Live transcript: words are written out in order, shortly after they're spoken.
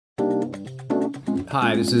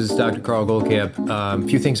Hi, this is Dr. Carl Goldkamp. A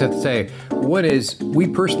few things I have to say. One is we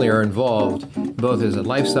personally are involved both as a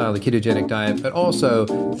lifestyle, the ketogenic diet, but also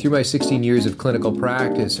through my 16 years of clinical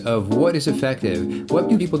practice of what is effective. What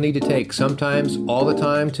do people need to take sometimes, all the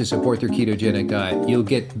time, to support their ketogenic diet? You'll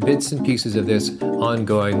get bits and pieces of this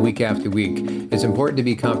ongoing week after week. It's important to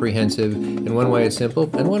be comprehensive. In one way it's simple,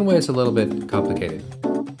 and one way it's a little bit complicated.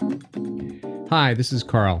 Hi, this is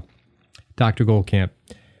Carl, Dr. Goldkamp.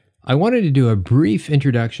 I wanted to do a brief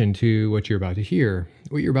introduction to what you're about to hear.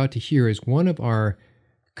 What you're about to hear is one of our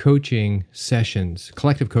coaching sessions,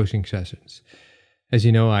 collective coaching sessions. As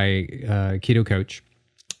you know, I keto coach,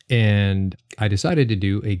 and I decided to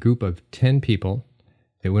do a group of 10 people.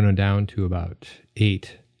 It went on down to about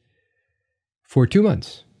 8 for 2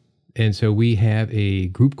 months. And so we have a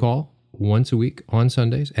group call once a week on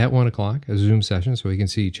Sundays at 1 o'clock, a Zoom session so we can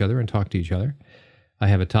see each other and talk to each other. I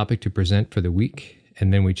have a topic to present for the week,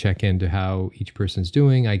 and then we check into how each person's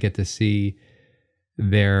doing. I get to see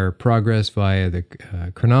their progress via the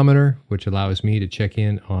chronometer, which allows me to check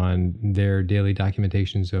in on their daily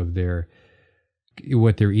documentations of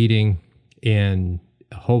what they're eating, and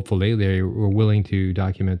hopefully they were willing to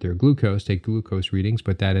document their glucose, take glucose readings,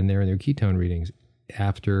 put that in there, and their ketone readings.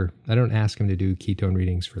 After, I don't ask them to do ketone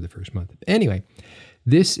readings for the first month. Anyway,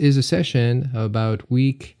 this is a session about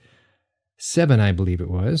week 7, I believe it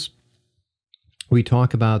was. We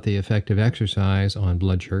talk about the effect of exercise on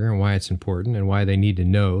blood sugar and why it's important and why they need to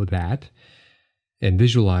know that and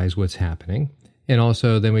visualize what's happening. And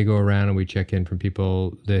also then we go around and we check in from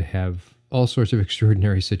people that have all sorts of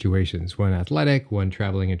extraordinary situations. One athletic, one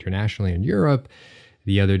traveling internationally in Europe,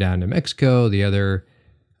 the other down to Mexico, the other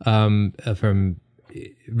from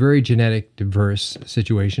very genetic diverse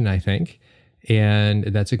situation, I think. And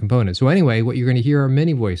that's a component. So anyway, what you're going to hear are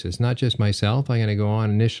many voices, not just myself. I'm going to go on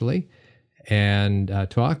initially and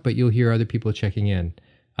talk, but you'll hear other people checking in.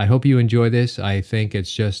 I hope you enjoy this. I think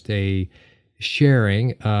it's just a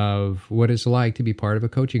sharing of what it's like to be part of a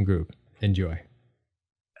coaching group. Enjoy.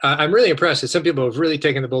 I'm really impressed that some people have really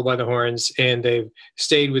taken the bull by the horns and they've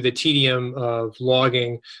stayed with the tedium of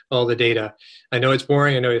logging all the data. I know it's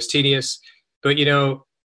boring. I know it's tedious, but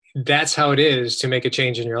that's how it is to make a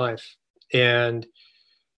change in your life. And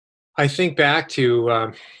I think back to,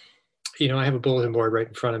 I have a bulletin board right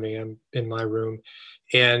in front of me. I'm in my room,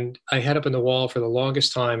 and I had up on the wall for the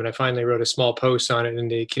longest time, and I finally wrote a small post on it in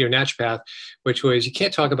the Keto Naturopath, which was, you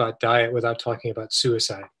can't talk about diet without talking about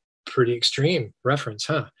suicide. Pretty extreme reference,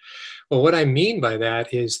 huh? Well, what I mean by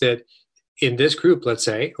that is that in this group, let's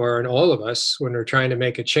say, or in all of us, when we're trying to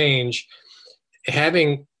make a change,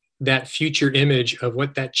 having that future image of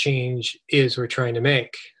what that change is we're trying to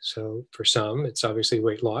make. So for some, it's obviously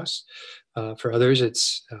weight loss. For others,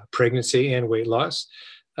 it's pregnancy and weight loss.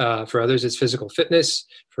 For others, it's physical fitness.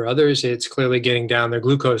 For others, it's clearly getting down their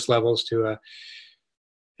glucose levels to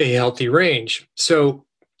a healthy range. So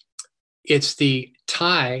it's the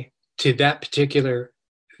tie to that particular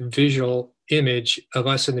visual image of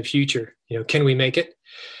us in the future. Can we make it?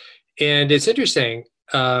 And it's interesting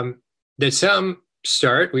that some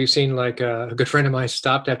start. We've seen like a good friend of mine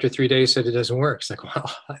stopped after 3 days, said it doesn't work. It's like,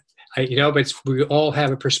 well, but we all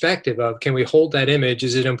have a perspective of, can we hold that image?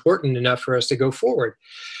 Is it important enough for us to go forward?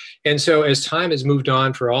 And so as time has moved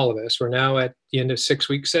on for all of us, we're now at the end of 6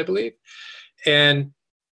 weeks, I believe. And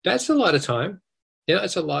that's a lot of time.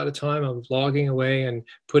 It's a lot of time of logging away and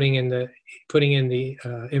putting in the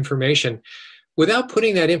information. Without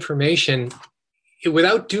putting that information,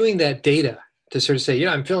 without doing that data, to sort of say,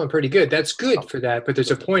 I'm feeling pretty good. That's good for that. But there's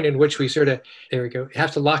a point in which we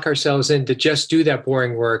have to lock ourselves in to just do that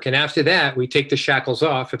boring work. And after that, we take the shackles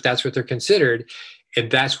off, if that's what they're considered. And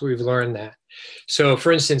that's where we've learned that. So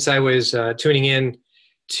for instance, I was tuning in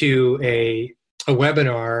to a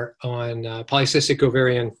webinar on polycystic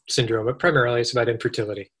ovarian syndrome, but primarily it's about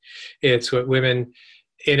infertility. It's what women,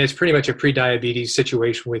 and it's pretty much a pre-diabetes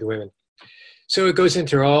situation with women. So it goes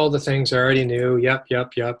into all the things I already knew. Yep.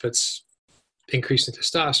 It's increase in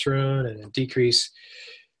testosterone and a decrease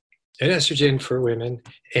in estrogen for women.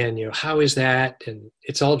 And, how is that? And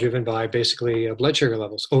it's all driven by basically blood sugar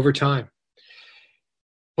levels over time.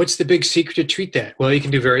 What's the big secret to treat that? Well, you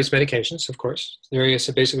can do various medications, of course. Various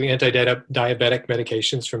basically anti-diabetic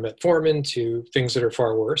medications, from metformin to things that are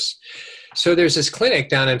far worse. So there's this clinic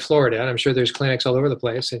down in Florida, and I'm sure there's clinics all over the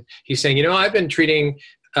place. And he's saying, I've been treating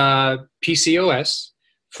PCOS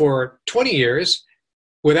for 20 years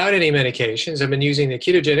without any medications. I've been using the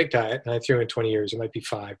ketogenic diet, and I threw in 20 years, it might be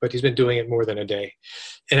 5, but he's been doing it more than a day.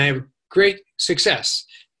 And I have great success.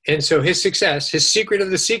 And so his success, his secret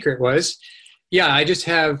of the secret was, I just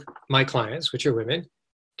have my clients, which are women,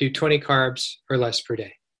 do 20 carbs or less per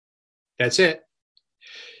day. That's it.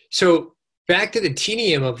 So back to the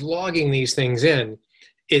tedium of logging these things in,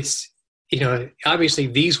 it's, obviously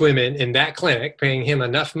these women in that clinic paying him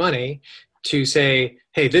enough money to say,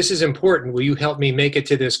 hey, this is important. Will you help me make it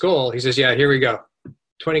to this goal? He says, yeah, here we go.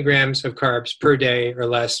 20 grams of carbs per day or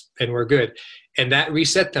less, and we're good. And that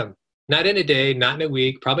reset them. Not in a day, not in a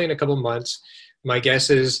week, probably in a couple of months. My guess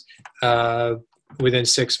is within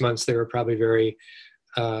 6 months, they were probably very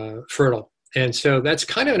fertile. And so that's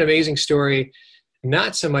kind of an amazing story,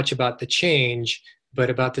 not so much about the change, but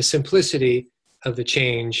about the simplicity of the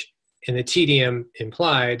change and the tedium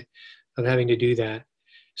implied of having to do that.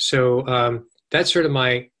 So that's sort of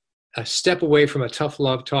my step away from a tough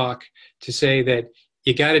love talk to say that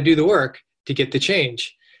you got to do the work to get the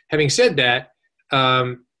change. Having said that,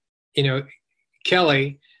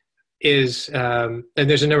 Kelly is, and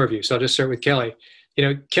there's a number of you, so I'll just start with Kelly.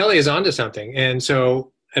 Kelly is onto something. And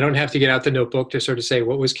so I don't have to get out the notebook to sort of say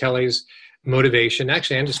what was Kelly's motivation.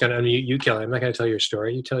 Actually, I'm just going to unmute you, Kelly. I'm not going to tell your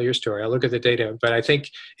story. You tell your story. I'll look at the data, but I think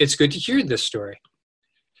it's good to hear this story.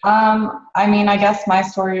 I guess my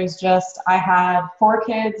story is just, I had 4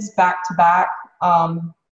 kids back to back,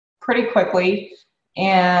 pretty quickly.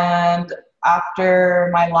 And after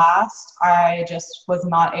my last, I just was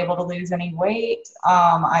not able to lose any weight.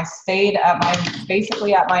 I stayed at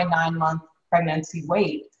basically at my 9-month pregnancy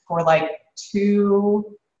weight for like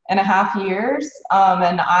 2.5 years.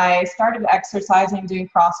 And I started exercising, doing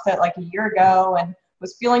CrossFit like a year ago and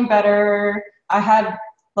was feeling better. I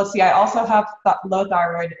also have low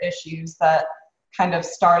thyroid issues that kind of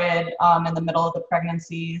started in the middle of the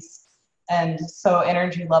pregnancies. And so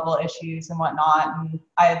energy level issues and whatnot. And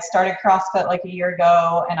I had started CrossFit like a year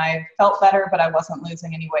ago and I felt better, but I wasn't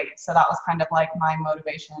losing any weight. So that was kind of like my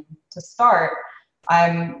motivation to start.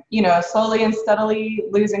 I'm, slowly and steadily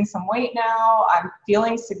losing some weight now. I'm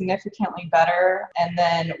feeling significantly better. And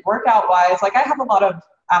then workout wise, like I have a lot of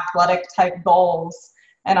athletic type goals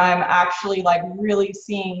and I'm actually like really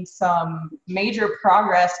seeing some major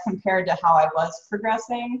progress compared to how I was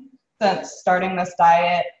progressing. Since starting this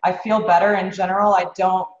diet, I feel better in general. I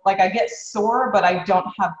get sore, but I don't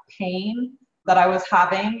have pain that I was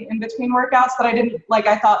having in between workouts that I didn't,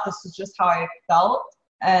 I thought this was just how I felt.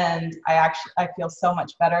 And I feel so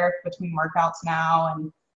much better between workouts now.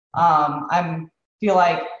 And I feel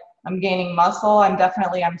like I'm gaining muscle. I'm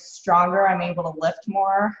stronger. I'm able to lift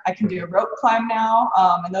more. I can do a rope climb now.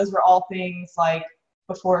 And those were all things like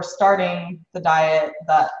before starting the diet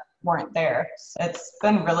that weren't there. It's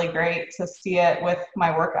been really great to see it with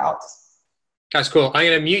my workouts. That's cool. I'm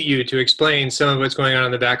going to mute you to explain some of what's going on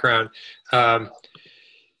in the background.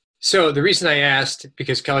 So the reason I asked,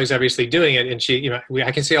 because Kelly's obviously doing it, and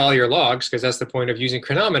I can see all your logs because that's the point of using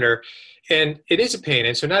chronometer, and it is a pain.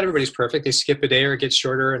 And so not everybody's perfect. They skip a day or it gets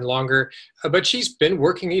shorter and longer, but she's been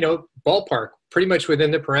working, ballpark, pretty much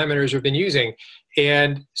within the parameters we've been using.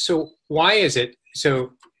 And so why is it?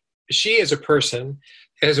 So she as a person,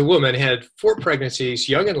 as a woman, had 4 pregnancies,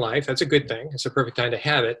 young in life. That's a good thing. It's a perfect time to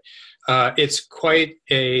have it. It's quite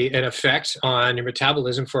an effect on your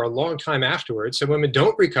metabolism for a long time afterwards. Some women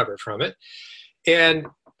don't recover from it.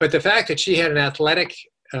 But the fact that she had an athletic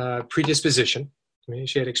predisposition,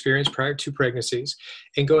 she had experience prior to pregnancies,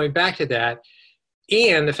 and going back to that,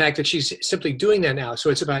 and the fact that she's simply doing that now.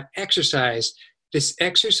 So it's about exercise. This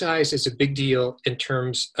exercise is a big deal in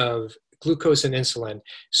terms of glucose and insulin.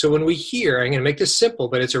 So when we hear, I'm going to make this simple,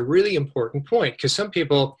 but it's a really important point because some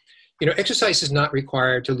people, exercise is not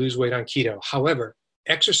required to lose weight on keto. However,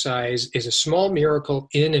 exercise is a small miracle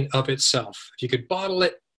in and of itself. If you could bottle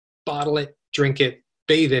it, drink it,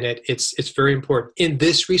 bathe in it, it's very important in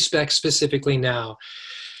this respect specifically now.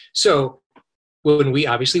 So when we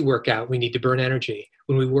obviously work out, we need to burn energy.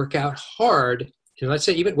 When we work out hard, let's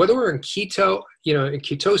say even whether we're in keto, in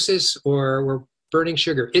ketosis or we're burning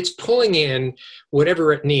sugar, it's pulling in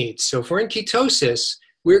whatever it needs. So if we're in ketosis,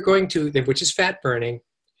 we're going to, which is fat burning,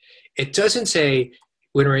 it doesn't say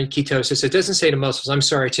when we're in ketosis, it doesn't say to muscles, I'm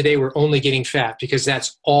sorry, today we're only getting fat because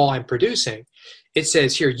that's all I'm producing. It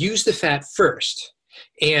says here, use the fat first.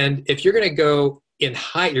 And if you're going to go in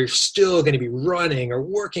height, you're still going to be running or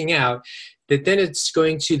working out, that then it's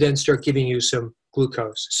going to then start giving you some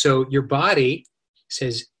glucose. So your body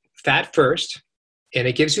says fat first, and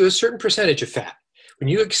it gives you a certain percentage of fat. When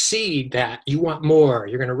you exceed that, you want more.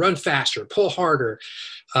 You're going to run faster, pull harder.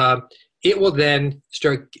 It will then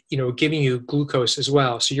start, giving you glucose as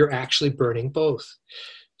well. So you're actually burning both.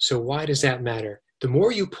 So why does that matter? The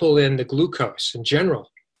more you pull in the glucose in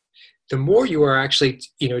general, the more you are actually,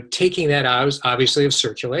 taking that out, obviously, of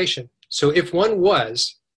circulation. So if one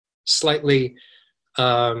was slightly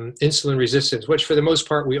insulin resistance, which for the most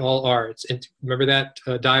part we all are. Remember that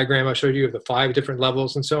diagram I showed you of the 5 different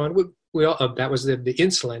levels and so on? We all, that was the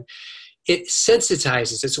insulin. It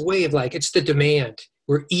sensitizes. It's a way of like, it's the demand.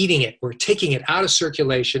 We're eating it. We're taking it out of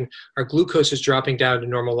circulation. Our glucose is dropping down to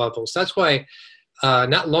normal levels. That's why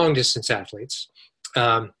not long-distance athletes,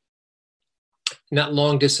 not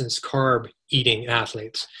long-distance carb-eating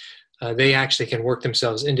athletes, they actually can work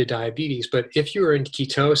themselves into diabetes. But if you're in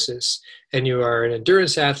ketosis and you are an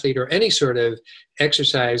endurance athlete or any sort of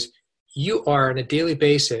exercise, you are on a daily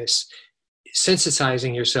basis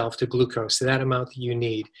sensitizing yourself to glucose, to that amount that you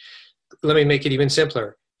need. Let me make it even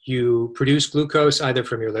simpler. You produce glucose either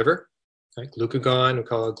from your liver, right? Glucagon, we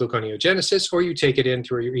call it gluconeogenesis, or you take it in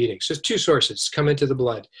through your eating. So it's 2 sources come into the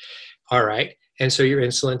blood. All right. And so your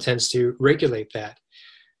insulin tends to regulate that.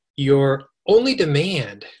 Your only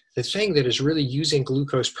demand, the thing that is really using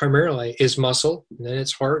glucose primarily, is muscle, and then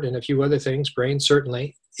it's heart and a few other things, brain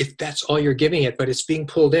certainly, if that's all you're giving it, but it's being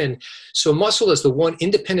pulled in. So muscle is the one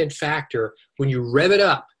independent factor. When you rev it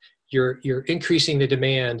up, you're increasing the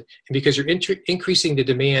demand, and because you're increasing the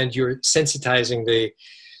demand, you're sensitizing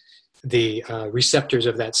the receptors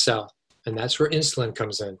of that cell, and that's where insulin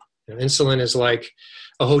comes in. You know, insulin is like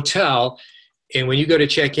a hotel, and when you go to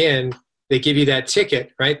check in, they give you that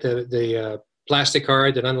ticket, right? The plastic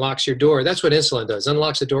card that unlocks your door. That's what insulin does.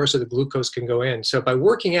 Unlocks the door so the glucose can go in. So by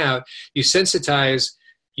working out, you sensitize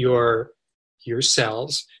your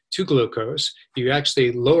cells to glucose. You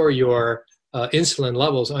actually lower your insulin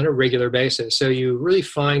levels on a regular basis. So you really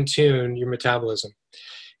fine tune your metabolism.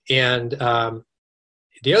 And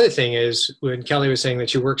the other thing is, when Kelly was saying that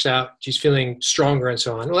she works out, she's feeling stronger and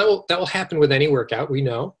so on. Well, that will happen with any workout, we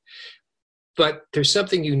know. But there's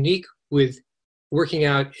something unique with working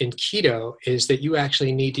out in keto, is that you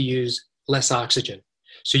actually need to use less oxygen.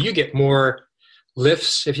 So you get more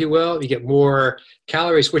lifts, if you will, you get more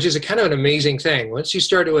calories, which is a kind of an amazing thing. Once you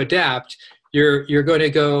start to adapt, you're going to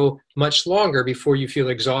go much longer before you feel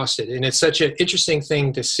exhausted. And it's such an interesting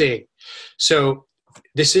thing to see. So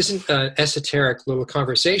this isn't an esoteric little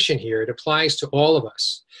conversation here. It applies to all of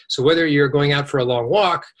us. So whether you're going out for a long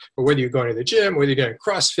walk, or whether you're going to the gym, whether you're doing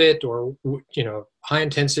CrossFit, or high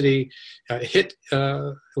intensity HIIT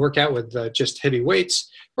workout with just heavy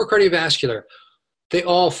weights, or cardiovascular, they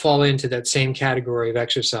all fall into that same category of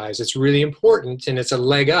exercise. It's really important, and it's a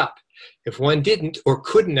leg up. If one didn't or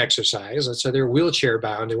couldn't exercise, let's say they're wheelchair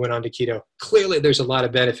bound and went on to keto, clearly there's a lot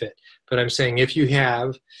of benefit. But I'm saying if you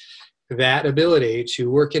have that ability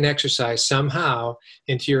to work and exercise somehow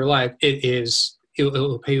into your life,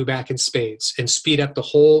 it'll pay you back in spades and speed up the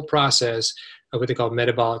whole process of what they call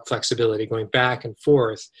metabolic flexibility, going back and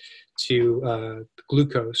forth to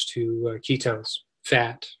glucose, to ketones,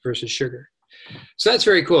 fat versus sugar. So that's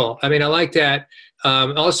very cool. I mean, I like that.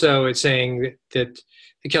 Also, it's saying that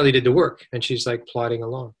Kelly did the work, and she's like plodding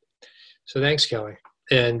along. So thanks, Kelly.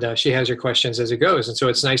 And she has her questions as it goes. And so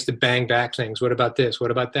it's nice to bang back things. What about this?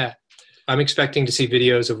 What about that? I'm expecting to see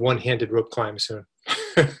videos of one-handed rope climb soon.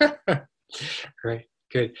 Right.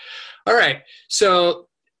 Good. All right. So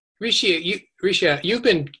Risha, you've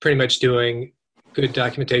been pretty much doing good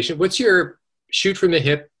documentation. What's your shoot from the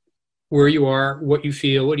hip, where you are, what you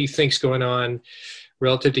feel, what do you think's going on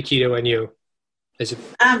relative to keto and you? Is it?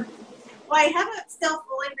 Well, I haven't still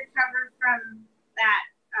fully recovered from that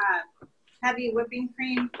heavy whipping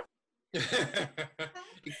cream.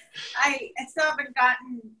 I still haven't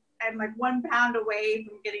I'm like 1 pound away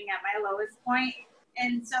from getting at my lowest point.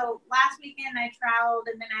 And so last weekend I traveled,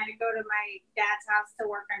 and then I had to go to my dad's house to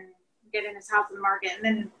work on getting his house in the market. And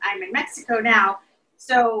then I'm in Mexico now.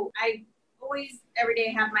 So I always, every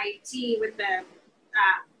day, have my tea with the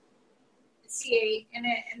C8 in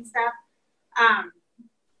it and stuff.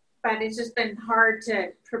 But it's just been hard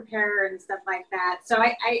to prepare and stuff like that. So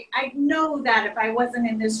I know that if I wasn't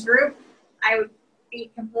in this group, I would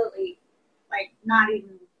be completely, like,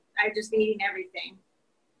 I'd just be eating everything.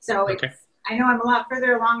 So okay. I know I'm a lot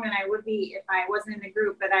further along than I would be if I wasn't in the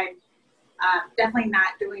group, but I'm definitely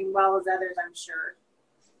not doing well as others, I'm sure.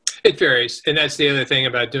 It varies. And that's the other thing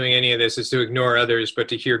about doing any of this, is to ignore others, but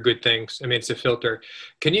to hear good things. I mean, it's a filter.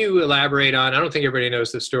 Can you elaborate on, I don't think everybody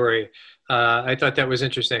knows the story. I thought that was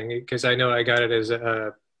interesting, because I know I got it as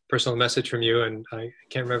a personal message from you, and I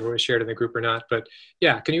can't remember if it was shared in the group or not. But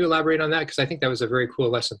yeah, can you elaborate on that? Because I think that was a very cool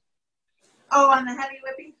lesson. Oh, on the heavy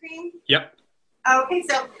whipping cream? Yep. Okay,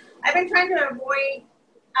 so I've been trying to avoid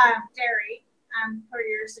dairy per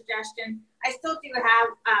your suggestion. I still do have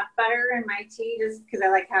butter in my tea just because I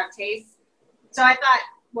like how it tastes. So I thought,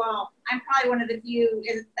 well, I'm probably one of the few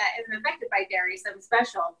that isn't affected by dairy, so I'm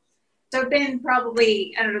special. So I've been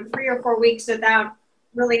probably, I don't know, 3 or 4 weeks without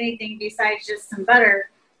really anything besides just some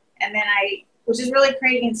butter. And then I was just really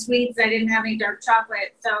craving sweets. I didn't have any dark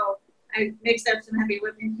chocolate. So I mixed up some heavy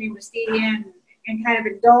whipping cream with stevia and kind of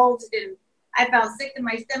indulged. And I felt sick in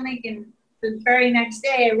my stomach. And the very next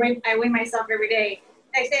day, I weigh myself every day.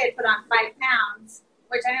 Next day, I put on 5 pounds,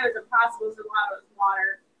 which I know is impossible because a lot of it was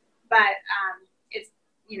water. But it's,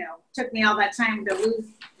 took me all that time to lose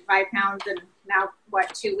 5 pounds, and now,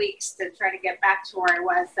 2 weeks to try to get back to where I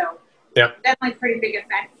was. So yeah, definitely pretty big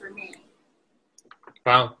effect for me.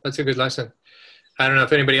 Wow, that's a good lesson. I don't know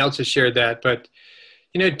if anybody else has shared that, but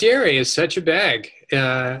dairy is such a bag.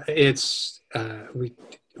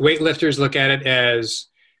 Weightlifters look at it as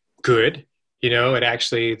good. It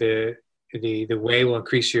actually the whey will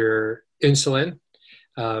increase your insulin.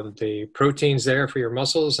 The protein's there for your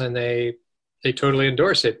muscles, and they totally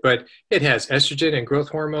endorse it. But it has estrogen and growth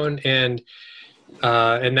hormone, and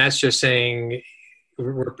that's just saying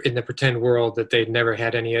we're in the pretend world that they've never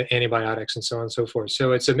had any antibiotics and so on and so forth.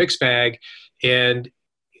 So it's a mixed bag, and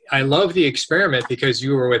I love the experiment because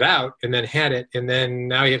you were without and then had it, and then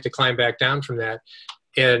now you have to climb back down from that.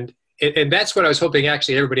 And that's what I was hoping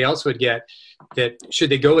actually everybody else would get, that should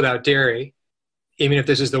they go without dairy, even if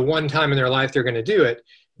this is the one time in their life they're going to do it,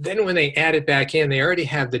 then when they add it back in, they already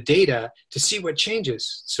have the data to see what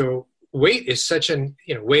changes. So weight is such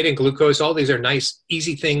weight and glucose, all these are nice,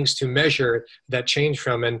 easy things to measure that change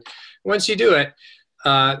from. And once you do it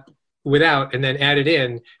without and then add it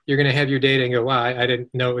in, you're going to have your data and go, wow, I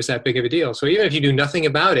didn't know it was that big of a deal. So even if you do nothing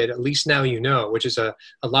about it, at least now you know, which is a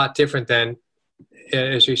lot different than,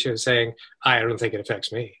 as Risha was saying, I don't think it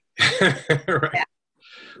affects me. Right. Yeah.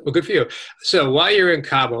 Well, good for you. So while you're in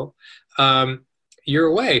Cabo, you're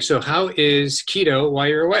away. So how is keto while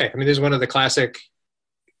you're away? I mean, this is one of the classic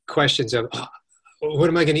questions of, what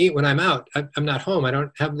am I going to eat when I'm out? I'm not home. I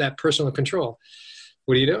don't have that personal control.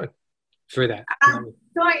 What are you doing for that? So I don't know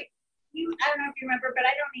if you remember, but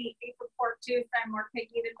I don't eat beef or pork too, so I'm more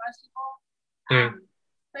picky than most people.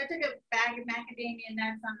 So I took a bag of macadamia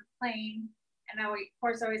nuts on the plane, and I, of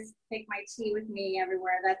course, always take my tea with me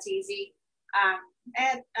everywhere. That's easy. I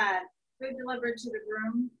had food delivered to the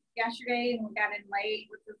room yesterday, and we got in late,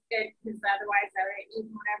 which was good because otherwise I would eat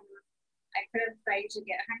whatever I could have. So I usually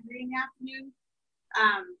get hungry in the afternoon.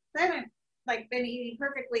 So I haven't been eating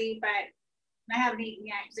perfectly, but I haven't eaten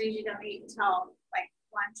yet because I usually don't eat until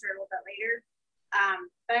lunch or a little bit later.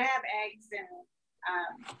 But I have eggs and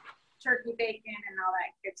turkey bacon and all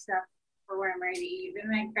that good stuff for when I'm ready to eat.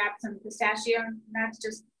 And then I grab some pistachio nuts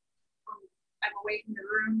just when I'm away from the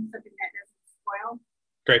room, something that doesn't spoil.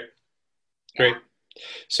 Great. Yeah.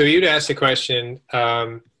 So you'd asked a question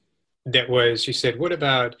that was, you said, what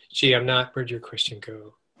about, where'd your question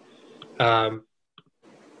go?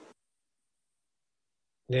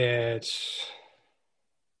 There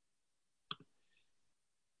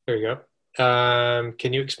you go.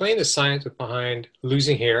 Can you explain the science behind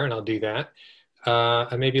losing hair? And I'll do that.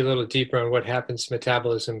 And maybe a little deeper on what happens to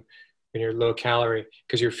metabolism when you're low calorie,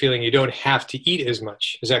 because you're feeling you don't have to eat as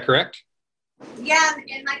much. Is that correct? Yeah,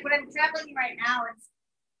 and when I'm traveling right now, I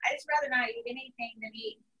just rather not eat anything than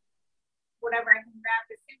eat whatever I can grab.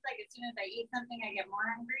 It seems like as soon as I eat something, I get more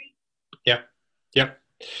hungry. Yep.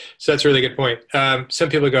 So that's a really good point. Some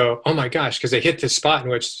people go, oh my gosh, because they hit this spot in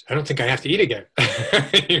which I don't think I have to eat again.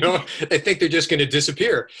 They think they're just going to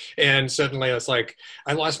disappear. And suddenly it's like,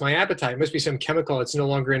 I lost my appetite. It must be some chemical that's no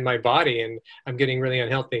longer in my body and I'm getting really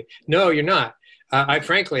unhealthy. No, you're not. I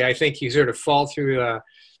think you sort of fall through a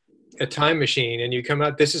time machine and you come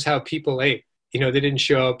out, this is how people ate. They didn't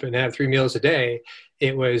show up and have 3 meals a day.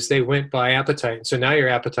 It was, they went by appetite. So now your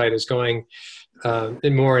appetite is going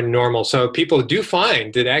more normal. So people do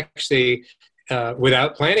find that actually,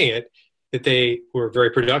 without planning it, that they were very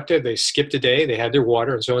productive. They skipped a day. They had their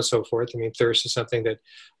water and so on and so forth. I mean, thirst is something that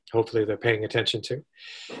hopefully they're paying attention to.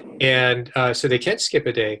 And so they can skip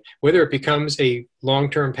a day. Whether it becomes a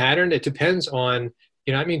long-term pattern, it depends on,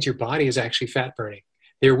 it means your body is actually fat burning.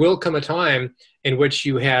 There will come a time in which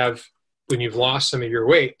you have, when you've lost some of your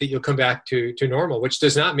weight, that you'll come back to normal, which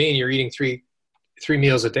does not mean you're eating three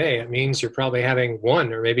meals a day. It means you're probably having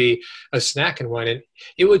one or maybe a snack in one, and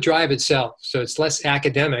it will drive itself. So it's less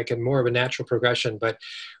academic and more of a natural progression. But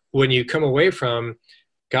when you come away from,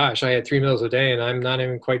 gosh, I had 3 meals a day and I'm not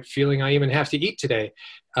even quite feeling I even have to eat today.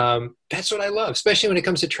 That's what I love, especially when it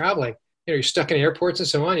comes to traveling. You're stuck in airports and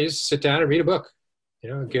so on. You just sit down and read a book,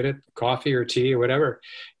 get a coffee or tea or whatever.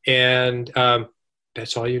 And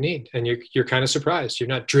that's all you need. And you're kind of surprised. You're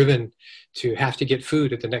not driven to have to get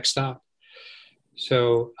food at the next stop.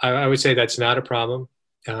 So I would say that's not a problem.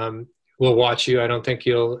 We'll watch you. I don't think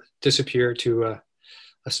you'll disappear to a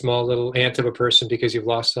small little ant of a person because you've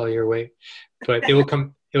lost all your weight. but it will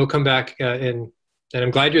come. It will come back, and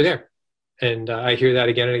I'm glad you're there. And I hear that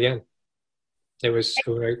again and again. It was.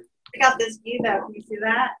 I got this view though. Can you see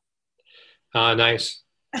that? Nice.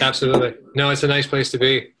 Absolutely. No, it's a nice place to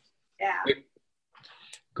be. Yeah.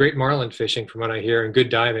 Great marlin fishing from what I hear, and good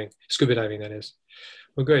diving, scuba diving, that is.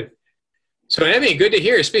 Well, good. So, Emmy, good to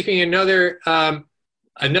hear. Speaking of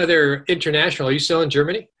another international, are you still in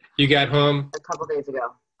Germany? You got home a couple days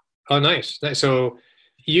ago. Oh, nice. So,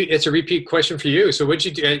 it's a repeat question for you. So, what'd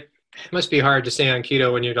you do? It must be hard to stay on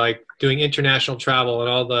keto when you're like doing international travel and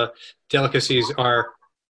all the delicacies are.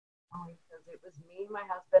 Oh, because it was me, my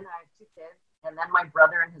husband, I have 2 kids, and then my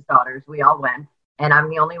brother and his daughters. We all went, and I'm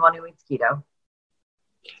the only one who eats keto.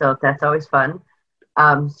 So that's always fun.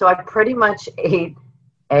 So I pretty much ate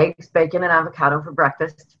eggs, bacon, and avocado for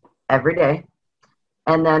breakfast every day.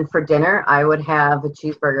 And then for dinner, I would have a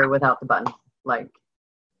cheeseburger without the bun.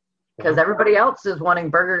 Because everybody else is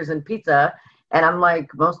wanting burgers and pizza. And I'm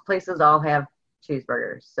like, most places all have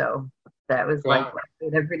cheeseburgers. So that was what I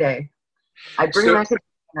ate every day. I bring macadamia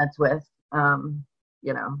nuts with,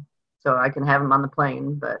 so I can have them on the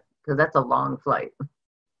plane, but because that's a long flight.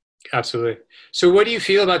 Absolutely. So what do you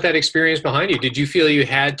feel about that experience behind you? Did you feel you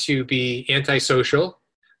had to be antisocial,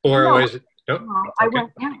 or was it? Nope. No, I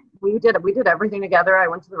went. Yeah, we did everything together. I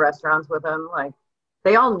went to the restaurants with them. Like,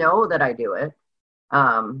 they all know that I do it.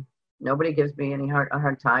 Nobody gives me a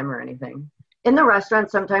hard time or anything. In the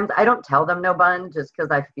restaurant, sometimes I don't tell them no bun just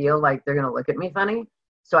because I feel like they're gonna look at me funny.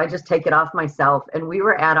 So I just take it off myself. And we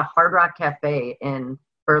were at a Hard Rock Cafe in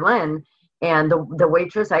Berlin, and the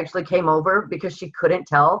waitress actually came over because she couldn't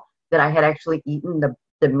tell that I had actually eaten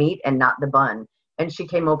the meat and not the bun. And she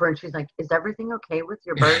came over and she's like, "Is everything okay with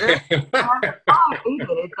your burger?" I'm like, "Oh, I ate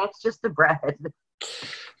it. That's just the bread."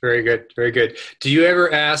 Very good. Very good. Do you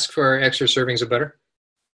ever ask for extra servings of butter?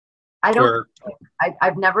 I don't.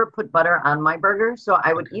 I've never put butter on my burger. So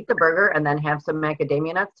I would eat the burger and then have some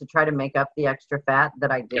macadamia nuts to try to make up the extra fat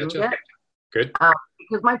that I didn't get. Good.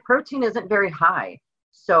 Because my protein isn't very high.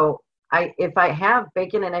 So if I have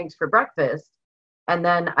bacon and eggs for breakfast, and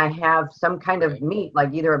then I have some kind of meat,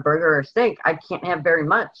 like either a burger or steak, I can't have very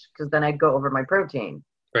much because then I'd go over my protein.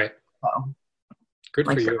 Right. So, good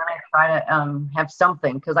for you. So then I try to have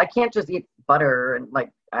something, because I can't just eat butter, and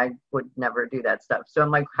I would never do that stuff. So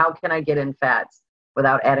I'm like, how can I get in fats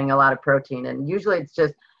without adding a lot of protein? And usually it's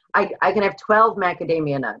just, I can have 12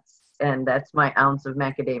 macadamia nuts, and that's my ounce of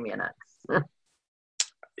macadamia nuts.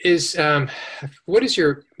 What is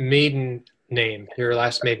your maiden name? Your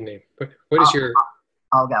last maiden name? What is your?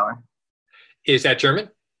 Allgauer. Is that German?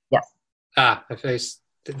 Yes.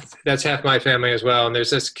 That's half my family as well. And there's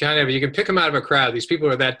this kind of, you can pick them out of a crowd. These people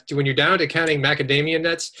are that, when you're down to counting macadamia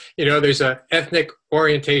nuts, there's a ethnic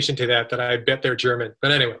orientation to that I bet they're German.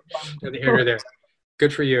 But anyway, neither here nor there.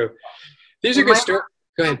 Good for you. These are good stories.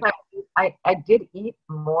 Go ahead. I did eat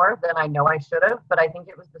more than I know I should have, but I think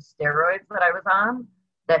it was the steroids that I was on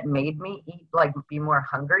that made me eat, be more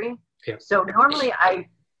hungry. Yeah. So normally I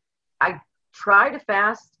try to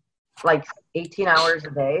fast 18 hours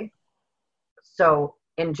a day. So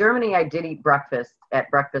in Germany, I did eat breakfast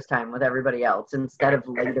at breakfast time with everybody else instead of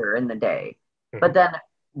later in the day. But then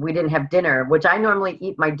we didn't have dinner, which I normally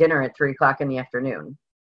eat my dinner at 3:00 in the afternoon.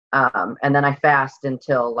 And then I fast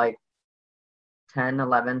until 10,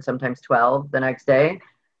 11, sometimes 12 the next day.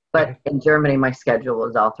 But in Germany, my schedule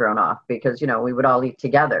was all thrown off because, we would all eat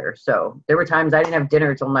together. So there were times I didn't have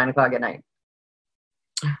dinner till 9:00 at night.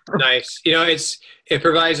 Nice. It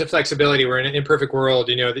provides a flexibility. We're in an imperfect world,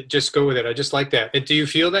 just go with it. I just like that. And do you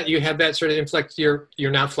feel that you have that sort of inflect? You're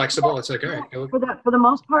now flexible. It's like, all right. For the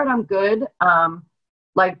most part, I'm good.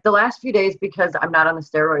 The last few days, because I'm not on the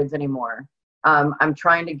steroids anymore, I'm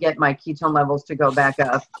trying to get my ketone levels to go back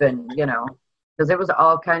up, and because it was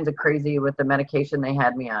all kinds of crazy with the medication they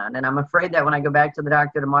had me on, and I'm afraid that when I go back to the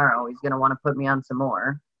doctor tomorrow, he's going to want to put me on some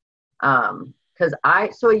more.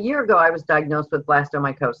 So a year ago, I was diagnosed with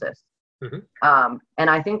blastomycosis. And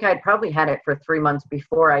I think I'd probably had it for 3 months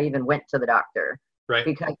before I even went to the doctor. Right.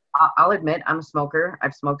 Because I'll admit, I'm a smoker.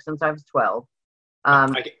 I've smoked since I was 12.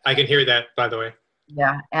 I can hear that, by the way.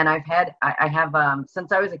 Yeah. And I have,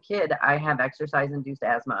 since I was a kid, I have exercise-induced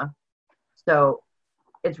asthma. So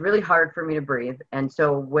it's really hard for me to breathe. And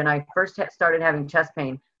so when I first started having chest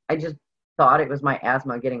pain, I just thought it was my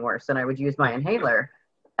asthma getting worse, and I would use my inhaler.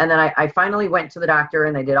 And then I finally went to the doctor,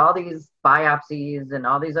 and they did all these biopsies and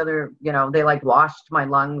all these other, they washed my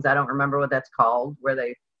lungs. I don't remember what that's called, where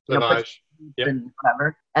they, and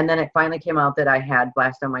whatever. And then it finally came out that I had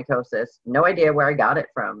blastomycosis. No idea where I got it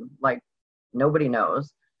from. Nobody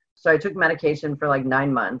knows. So I took medication for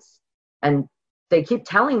 9 months. And they keep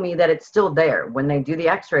telling me that it's still there when they do the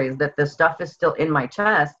x-rays, that the stuff is still in my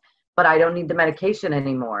chest, but I don't need the medication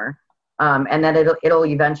anymore. And that it'll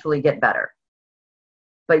eventually get better.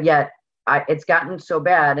 But yet it's gotten so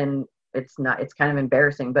bad, and it's kind of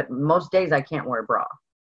embarrassing, but most days I can't wear a bra.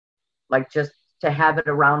 Like, just to have it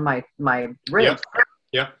around my ribs.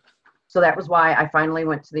 Yeah. So that was why I finally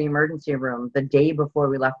went to the emergency room the day before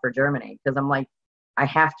we left for Germany, because I'm like, I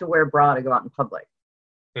have to wear a bra to go out in public.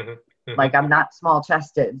 Mm-hmm. Mm-hmm. Like, I'm not small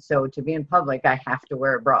chested, so to be in public, I have to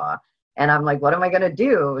wear a bra. And I'm like, what am I going to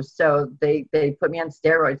do? So they put me on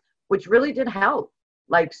steroids, which really did help.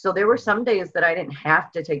 Like, so there were some days that I didn't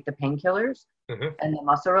have to take the painkillers and the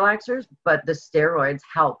muscle relaxers, but the steroids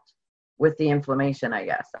helped with the inflammation, I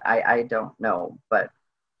guess. I don't know, but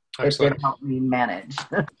Excellent. It did help me manage.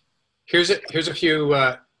 Here's a few,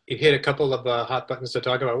 you hit a couple of hot buttons to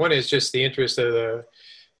talk about. One is just the interest of the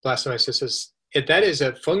blastomycosis. That is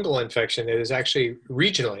a fungal infection. It is actually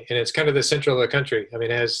regionally, and it's kind of the central of the country. I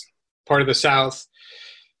mean, it has part of the south,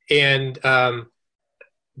 and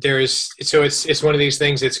it's one of these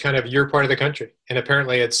things. It's kind of your part of the country, and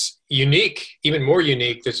apparently it's unique, even more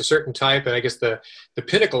unique. There's a certain type, and I guess the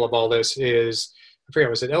pinnacle of all this is, I forget,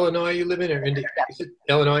 was it Illinois you live in, or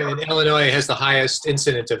Illinois? And Illinois has the highest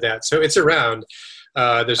incidence of that, so it's around.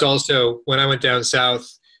 There's also, when I went down south,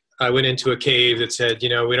 I went into a cave that said, we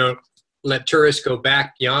don't let tourists go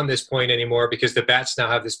back beyond this point anymore because the bats now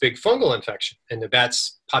have this big fungal infection, and the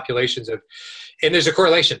bats populations and there's a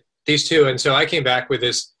correlation, these two. And so I came back with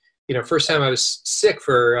this, first time I was sick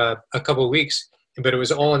for a couple of weeks, but it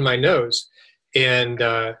was all in my nose. And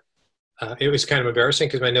it was kind of embarrassing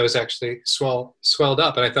because my nose actually swelled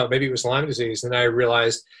up, and I thought maybe it was Lyme disease. And I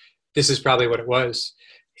realized this is probably what it was.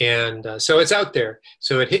 And so it's out there.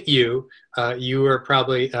 So it hit you. You were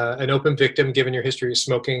probably an open victim given your history of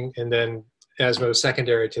smoking, and then asthma was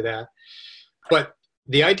secondary to that. But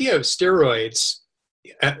the idea of steroids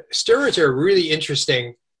are a really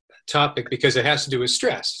interesting topic because it has to do with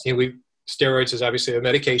stress. Steroids is obviously a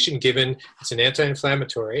medication given, it's an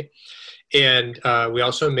anti-inflammatory. And we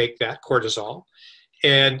also make that cortisol.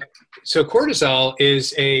 And so cortisol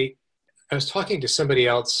is I was talking to somebody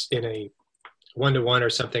else in a one-to-one or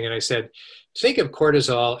something, and I said, think of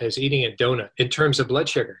cortisol as eating a donut in terms of blood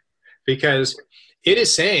sugar, because it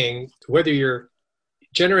is saying whether you're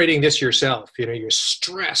generating this yourself, you're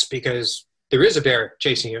stressed because there is a bear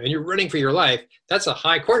chasing you and you're running for your life, that's a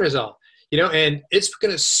high cortisol, and it's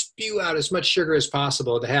going to spew out as much sugar as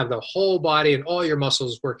possible to have the whole body and all your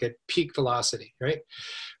muscles work at peak velocity, right?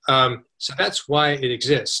 So that's why it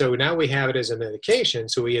exists. So now we have it as a medication.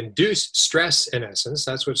 So we induce stress, in essence.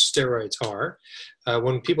 That's what steroids are.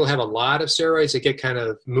 When people have a lot of steroids, they get kind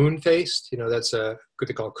of moon-faced. That's what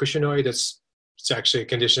they call cushingoid. It's actually a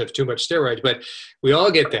condition of too much steroids. But we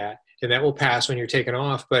all get that, and that will pass when you're taken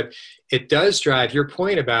off. But it does drive your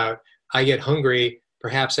point about I get hungry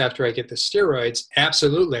perhaps after I get the steroids.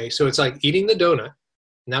 Absolutely. So it's like eating the donut.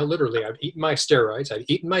 Now, literally, I've eaten my steroids, I've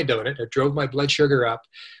eaten my donut, I drove my blood sugar up.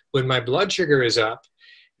 When my blood sugar is up,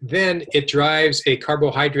 then it drives a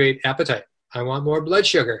carbohydrate appetite. I want more blood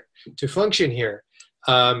sugar to function here.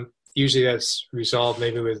 Usually that's resolved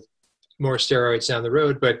maybe with more steroids down the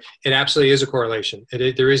road, but it absolutely is a correlation.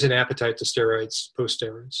 There is an appetite to steroids,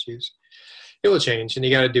 post-steroids use. It will change, and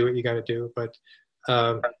you got to do what you got to do. But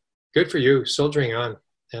good for you, soldiering on.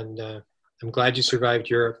 And I'm glad you survived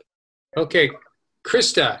Europe. Okay.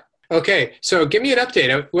 Krista. Okay, so give me an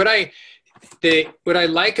update. What I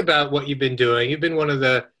like about what you've been doing, you've been one of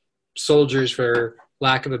the soldiers, for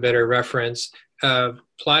lack of a better reference,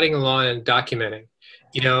 plodding along and documenting,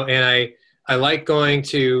 and I like going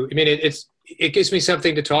to, it gives me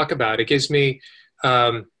something to talk about. It gives me,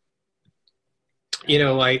 I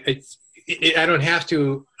don't have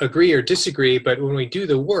to agree or disagree, but when we do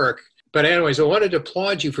the work, but anyways, I wanted to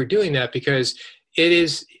applaud you for doing that, because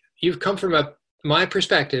you've come from my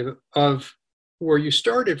perspective of where you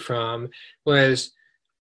started from was,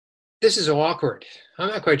 this is awkward. I'm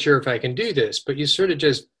not quite sure if I can do this, but you sort of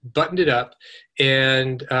just buttoned it up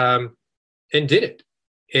and did it.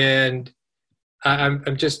 And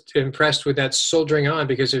I'm just impressed with that soldiering on,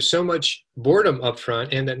 because there's so much boredom up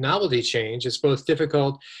front, and that novelty change is both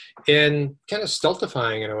difficult and kind of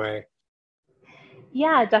stultifying in a way.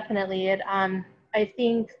 Yeah, definitely. I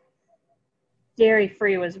think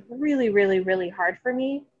dairy-free was really, really, really hard for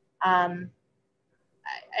me. I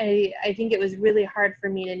think it was really hard for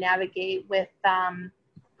me to navigate with,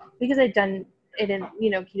 because I'd done it in,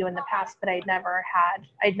 keto in the past, but I'd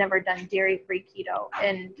never done dairy-free keto.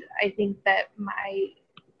 And I think that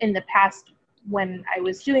in the past, when I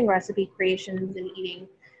was doing recipe creations and eating,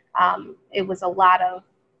 it was a lot of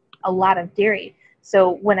dairy.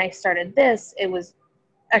 So when I started this, it was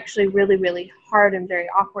actually really, really hard and very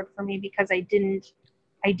awkward for me because I didn't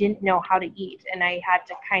know how to eat, and I had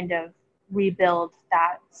to kind of rebuild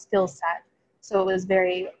that skill set. So it was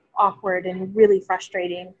very awkward and really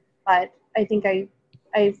frustrating, but I think I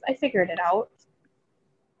figured it out.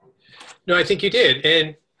 No, I think you did.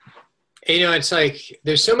 And, it's like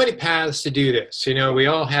there's so many paths to do this. We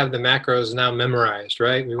all have the macros now memorized,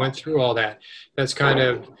 right? We went through all that. That's kind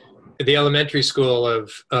of the elementary school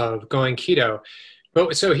of going keto.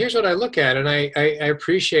 But so here's what I look at, and I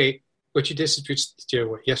appreciate what you did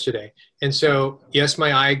yesterday. And so, yes,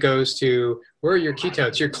 my eye goes to, where are your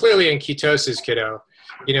ketones? You're clearly in ketosis, kiddo.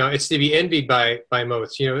 It's to be envied by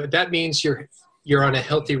most. That means you're on a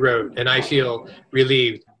healthy road, and I feel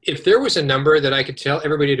relieved. If there was a number that I could tell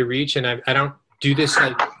everybody to reach, and I don't do this,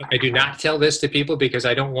 I do not tell this to people because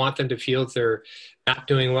I don't want them to feel they're not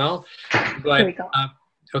doing well. But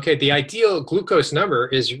okay, the ideal glucose number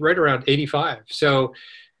is right around 85. So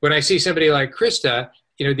when I see somebody like Krista,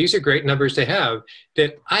 these are great numbers to have,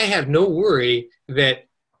 that I have no worry that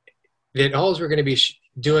all we're going to be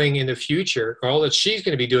doing in the future, or all that she's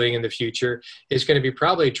going to be doing in the future, is going to be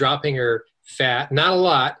probably dropping her fat, not a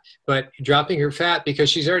lot, but dropping her fat, because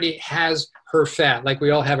she's already has her fat, like we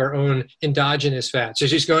all have our own endogenous fat. So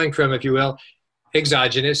she's going from, if you will,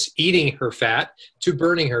 exogenous, eating her fat, to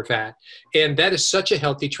burning her fat. And that is such a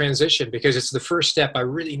healthy transition, because it's the first step I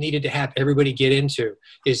really needed to have everybody get into,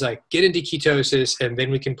 is like get into ketosis, and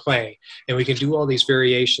then we can play and we can do all these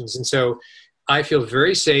variations. And so I feel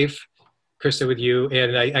very safe, Krista, with you.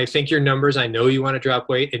 And I think your numbers, I know you want to drop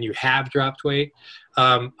weight, and you have dropped weight.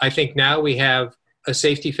 I think now we have a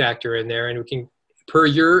safety factor in there, and we can, per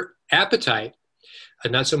your appetite,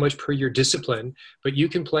 not so much per your discipline, but you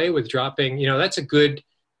can play with dropping, that's a good,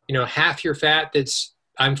 half your fat.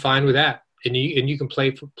 I'm fine with that. And you can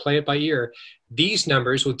play it by ear. These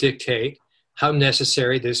numbers will dictate how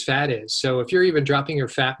necessary this fat is. So if you're even dropping your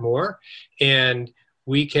fat more, and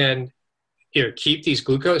we can, keep these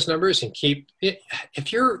glucose numbers, and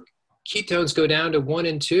if your ketones go down to 1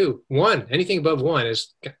 and 2, anything above 1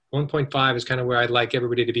 is 1.5 is kind of where I'd like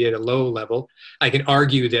everybody to be at a low level. I can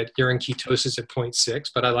argue that you're in ketosis at 0.6,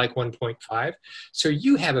 but I like 1.5. So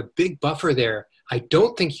you have a big buffer there. I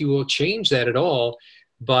don't think you will change that at all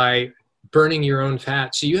by burning your own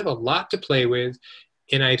fat. So you have a lot to play with.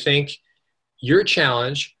 And I think your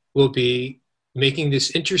challenge will be making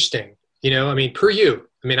this interesting. Per you.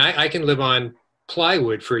 I can live on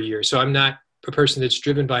plywood for a year, so I'm not a person that's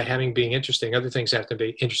driven by being interesting. Other things have to be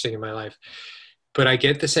interesting in my life. But I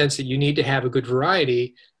get the sense that you need to have a good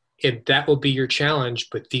variety, and that will be your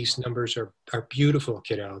challenge. But these numbers are beautiful,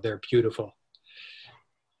 kiddo. They're beautiful.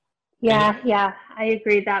 Yeah, I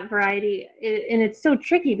agree, that variety. And it's so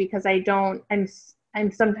tricky because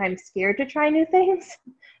I'm sometimes scared to try new things.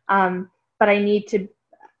 But I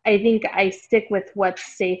think I stick with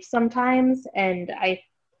what's safe sometimes. And I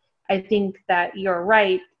think that you're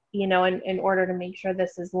right. In order to make sure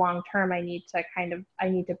this is long-term, I need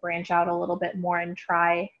to branch out a little bit more and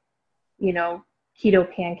try,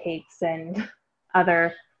 keto pancakes and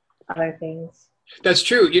other things. That's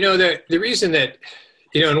true. The reason that,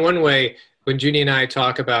 in one way, when Judi and I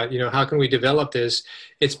talk about, how can we develop this,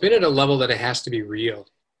 it's been at a level that it has to be real,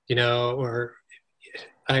 or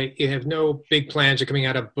I have no big plans of coming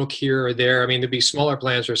out a book here or there. There'd be smaller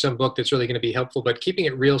plans for some book that's really going to be helpful, but keeping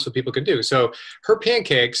it real so people can do. So her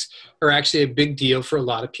pancakes are actually a big deal for a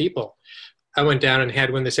lot of people. I went down and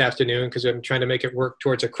had one this afternoon because I'm trying to make it work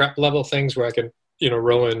towards a crepe level, things where I can,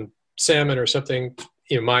 roll in salmon or something,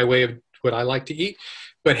 my way of what I like to eat.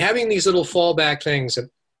 But having these little fallback things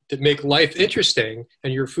that make life interesting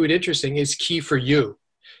and your food interesting is key for you.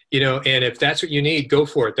 And if that's what you need, go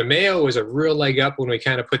for it. The mayo was a real leg up when we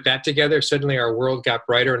kind of put that together. Suddenly our world got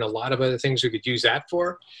brighter, and a lot of other things we could use that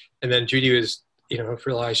for. And then Judi was,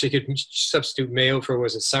 realized she could substitute mayo for,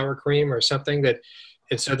 was it sour cream or something,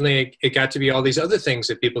 and suddenly it got to be all these other things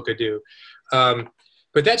that people could do.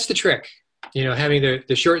 But that's the trick, having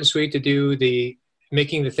the short and sweet to do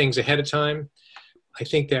making the things ahead of time. I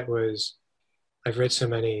think I've read so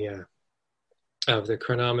many of the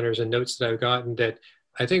chronometers and notes that I've gotten that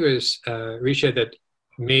I think it was Risha that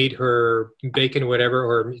made her bacon, whatever,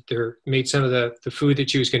 or made some of the food that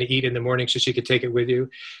she was going to eat in the morning so she could take it with you.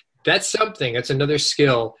 That's something. That's another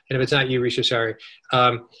skill. And if it's not you, Risha, sorry.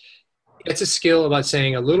 It's a skill about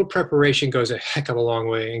saying a little preparation goes a heck of a long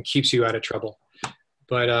way and keeps you out of trouble.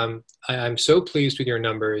 But I'm so pleased with your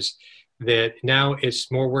numbers that now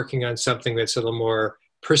it's more working on something that's a little more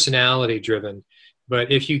personality driven.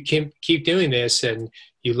 But if you keep doing this and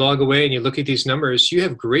you log away and you look at these numbers, you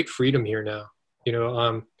have great freedom here now.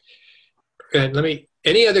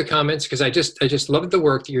 any other comments? Because I just love the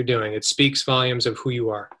work that you're doing. It speaks volumes of who you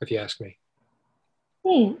are, if you ask me.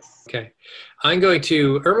 Thanks. Okay.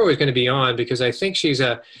 Irma was going to be on because I think she's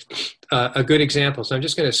a good example. So I'm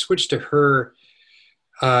just going to switch to her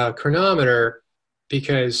chronometer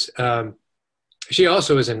because she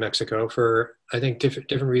also was in Mexico for, I think,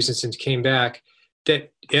 different reasons since came back.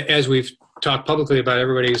 That, as we've talked publicly about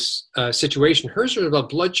everybody's situation, hers was about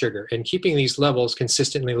blood sugar and keeping these levels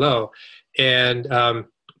consistently low. And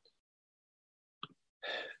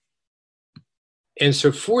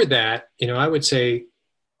so for that, I would say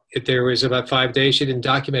if there was about 5 days, she didn't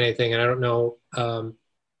document anything, and I don't know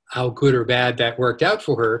how good or bad that worked out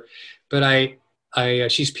for her. But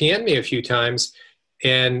she's PM'd me a few times,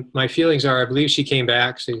 and my feelings are, I believe she came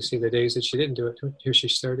back. So you see the days that she didn't do it. Here she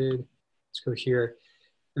started. Let's go here.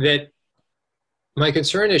 That my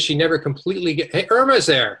concern is she never completely hey, Irma's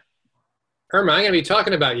there. Irma, I'm going to be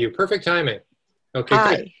talking about you. Perfect timing. Okay,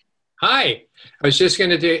 Hi. good. Hi. I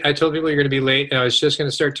told people you're going to be late, and I was just going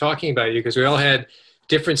to start talking about you because we all had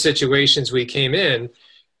different situations we came in.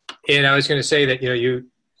 And I was going to say that, you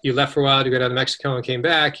left for a while to go down to Mexico and came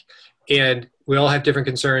back, and we all have different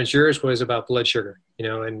concerns. Yours was about blood sugar,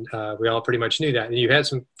 and we all pretty much knew that. And you had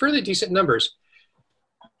some fairly decent numbers.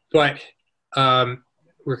 But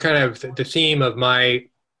we're kind of, the theme of my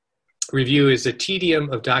review is the tedium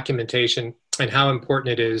of documentation and how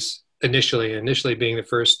important it is initially being the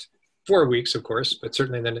first 4 weeks, of course, but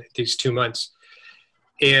certainly then these 2 months.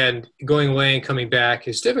 And going away and coming back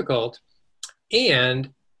is difficult.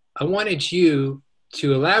 And I wanted you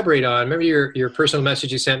to elaborate on, remember your personal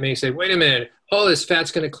message you sent me, you said, wait a minute, all this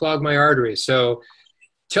fat's going to clog my arteries. So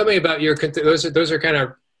tell me about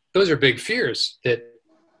those are big fears that,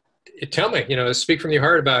 tell me, speak from your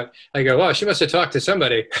heart about, I go, wow, she must have talked to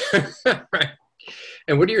somebody. Right.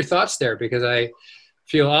 And what are your thoughts there? Because I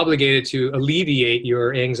feel obligated to alleviate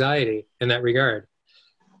your anxiety in that regard.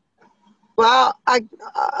 Well,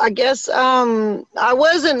 I guess I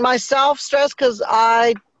wasn't myself stressed because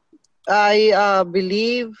I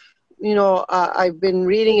believe, I've been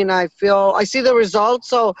reading and I see the results.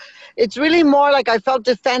 So it's really more like I felt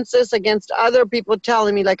defenseless against other people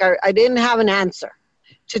telling me like I didn't have an answer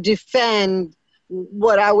to defend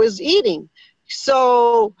what I was eating.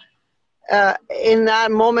 So in that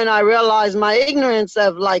moment, I realized my ignorance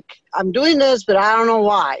of like, I'm doing this, but I don't know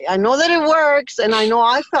why. I know that it works, and I know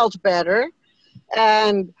I felt better,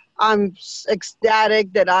 and I'm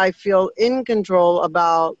ecstatic that I feel in control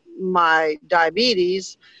about my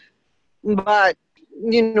diabetes. But,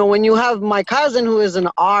 when you have my cousin who is an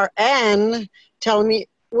RN telling me,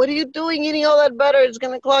 what are you doing eating all that butter? It's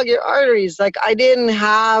going to clog your arteries. Like, I didn't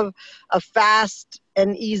have a fast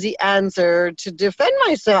and easy answer to defend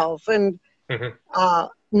myself. And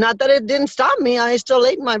not that it didn't stop me. I still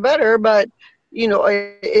ate my butter, but,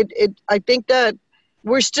 I think that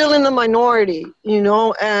we're still in the minority,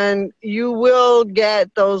 and you will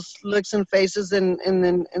get those looks and faces and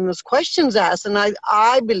those questions asked. And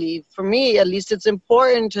I believe, for me, at least, it's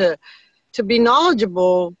important to be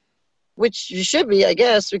knowledgeable, which you should be, I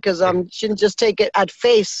guess, because shouldn't just take it at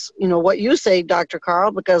face, what you say, Dr.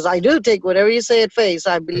 Carl, because I do take whatever you say at face.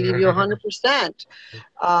 I believe you 100%.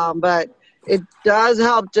 But it does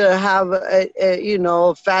help to have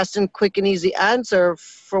a fast and quick and easy answer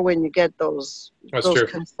for when you get those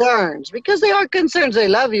concerns, because they are concerns. They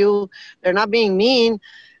love you. They're not being mean.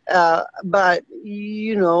 But,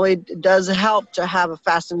 it does help to have a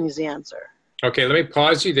fast and easy answer. Okay, let me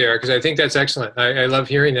pause you there because I think that's excellent. I love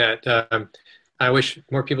hearing that. I wish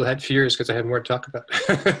more people had fears because I had more to talk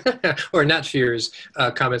about. Or not fears,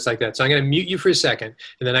 comments like that. So I'm going to mute you for a second,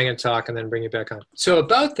 and then I'm going to talk and then bring you back on. So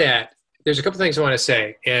about that, there's a couple things I want to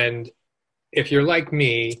say. And if you're like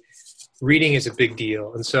me, reading is a big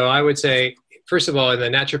deal. And so I would say, first of all, in the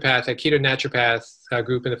Naturopath, a Keto Naturopath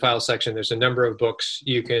group in the file section, there's a number of books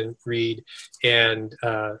you can read. And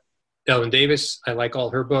Ellen Davis, I like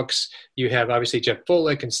all her books. You have obviously Jeff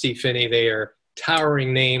Volek and Steve Finney. They are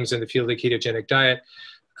towering names in the field of the ketogenic diet.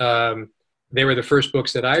 They were the first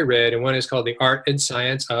books that I read, and one is called The Art and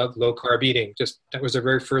Science of Low Carb Eating. That was their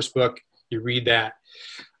very first book. You read that.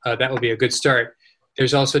 That will be a good start.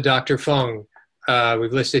 There's also Dr. Fung.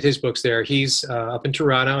 We've listed his books there. He's up in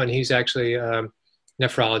Toronto, and he's actually a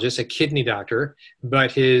nephrologist, a kidney doctor,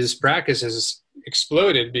 but his practice has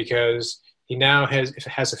exploded because he now has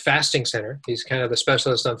a fasting center. He's kind of the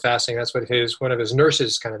specialist on fasting. That's what one of his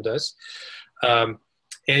nurses kind of does. And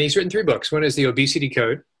he's written 3 books. One is The Obesity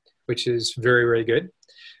Code, which is very, very good.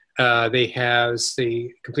 They have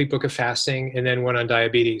the Complete Book of Fasting, and then one on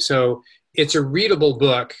diabetes. So it's a readable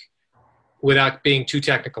book without being too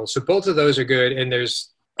technical. So both of those are good. And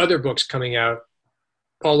there's other books coming out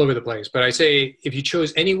all over the place. But I say if you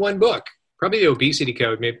chose any one book, probably the Obesity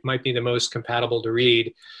Code might be the most compatible to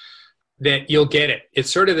read, that you'll get it.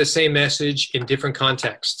 It's sort of the same message in different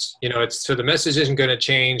contexts. You know, so the message isn't going to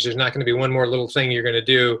change. There's not going to be one more little thing you're going to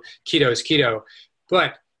do. Keto is keto.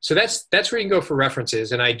 But so that's where you can go for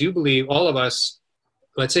references. And I do believe all of us,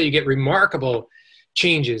 let's say you get remarkable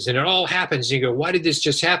changes and it all happens. And you go, why did this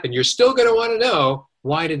just happen? You're still going to want to know,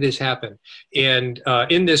 why did this happen? And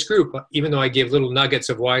in this group, even though I give little nuggets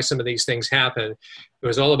of why some of these things happen, it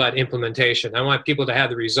was all about implementation. I want people to have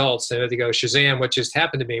the results and they go, Shazam, what just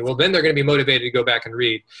happened to me? Well, then they're going to be motivated to go back and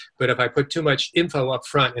read. But if I put too much info up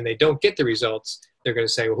front and they don't get the results, they're going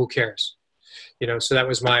to say, well, who cares? You know, so that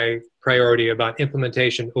was my priority about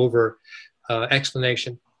implementation over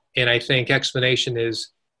explanation. And I think explanation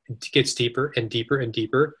gets deeper and deeper and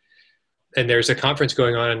deeper. And there's a conference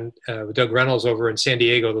going on with Doug Reynolds over in San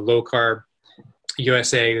Diego, the Low Carb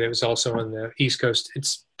USA, that was also on the East Coast.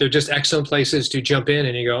 They're just excellent places to jump in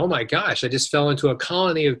and you go, oh my gosh, I just fell into a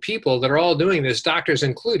colony of people that are all doing this, doctors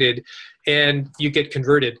included, and you get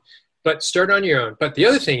converted. But start on your own. But the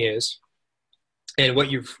other thing is, and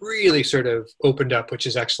what you've really sort of opened up, which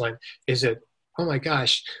is excellent, is that, oh my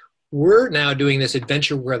gosh, we're now doing this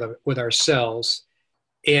adventure with ourselves.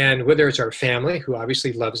 And whether it's our family, who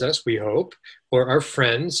obviously loves us, we hope, or our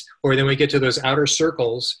friends, or then we get to those outer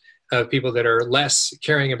circles of people that are less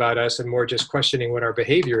caring about us and more just questioning what our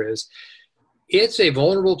behavior is. It's a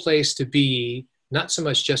vulnerable place to be, not so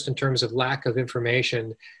much just in terms of lack of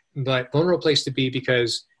information, but vulnerable place to be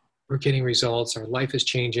because we're getting results, our life is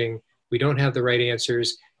changing, we don't have the right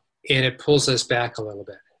answers, and it pulls us back a little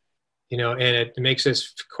bit, you know, and it makes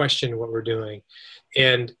us question what we're doing.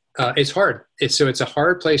 And it's hard. It's a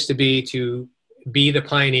hard place to be the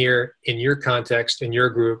pioneer in your context, in your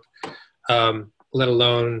group, let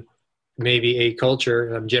alone maybe a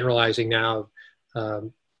culture. I'm generalizing now,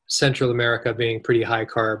 Central America being pretty high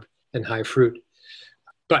carb and high fruit.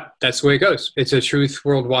 But that's the way it goes. It's a truth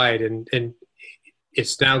worldwide. And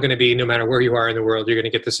it's now going to be, no matter where you are in the world, you're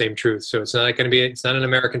going to get the same truth. So it's not an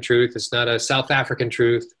American truth. It's not a South African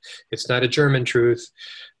truth. It's not a German truth.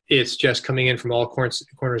 It's just coming in from all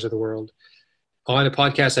corners of the world. On a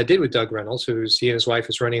podcast I did with Doug Reynolds, he and his wife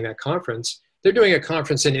is running that conference. They're doing a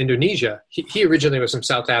conference in Indonesia. He originally was from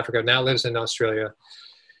South Africa, now lives in Australia.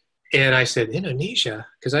 And I said, Indonesia?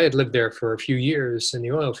 Because I had lived there for a few years in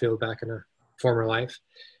the oil field back in a former life.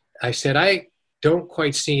 I said, I don't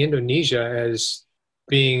quite see Indonesia as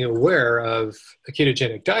being aware of a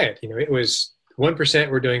ketogenic diet. You know, it was 1%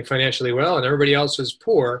 were doing financially well and everybody else was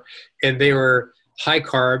poor. And they were high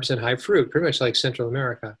carbs and high fruit, pretty much like Central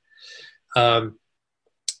America.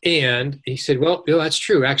 And he said, well, you know, that's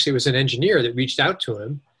true. Actually, it was an engineer that reached out to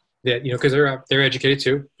him that, you know, because they're educated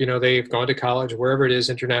too. You know, they've gone to college, wherever it is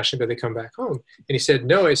internationally, but they come back home. And he said,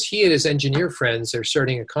 no, as he and his engineer friends are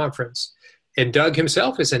starting a conference. And Doug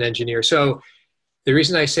himself is an engineer. So the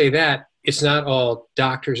reason I say that, it's not all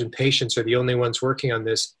doctors and patients are the only ones working on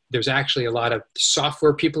this. There's actually a lot of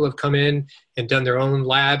software people have come in and done their own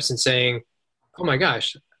labs and saying, oh my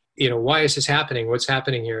gosh, you know, why is this happening? What's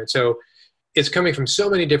happening here? And so it's coming from so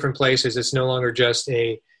many different places. It's no longer just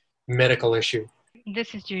a medical issue.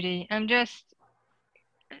 This is Judi. I'm just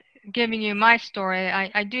giving you my story.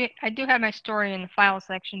 I do have my story in the file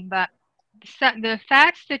section, but the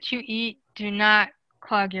fats that you eat do not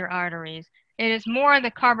clog your arteries. It is more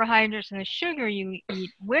the carbohydrates and the sugar you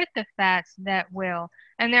eat with the fats that will.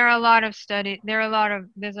 And there are a lot of studies, there's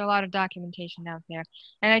a lot of documentation out there.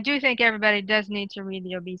 And I do think everybody does need to read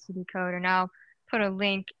the Obesity Code, and I'll put a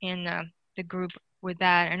link in the group with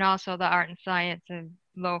that, and also the Art and Science of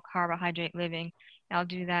Low Carbohydrate Living. I'll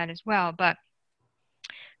do that as well. But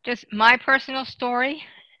just my personal story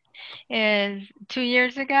is 2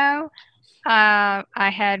 years ago,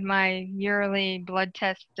 I had my yearly blood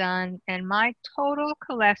test done, and my total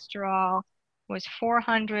cholesterol was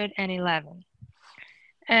 411.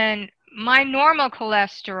 And my normal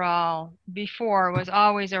cholesterol before was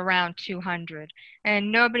always around 200.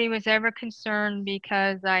 And nobody was ever concerned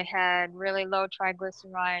because I had really low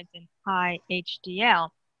triglycerides and high HDL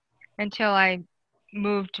until I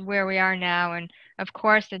moved to where we are now. And of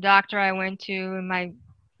course, the doctor I went to, my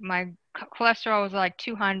cholesterol was like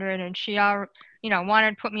 200, and she wanted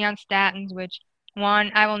to put me on statins, which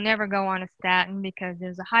I will never go on a statin because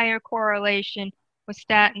there's a higher correlation with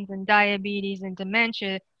statins and diabetes and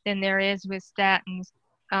dementia than there is with statins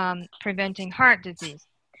preventing heart disease.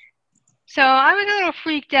 So I was a little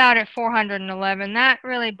freaked out at 411. That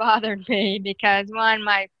really bothered me because, one,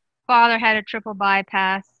 my father had a triple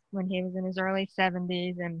bypass when he was in his early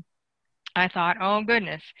 70s, and I thought, oh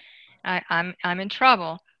goodness. I'm in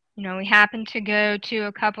trouble. You know, we happened to go to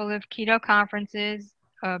a couple of keto conferences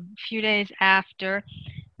a few days after.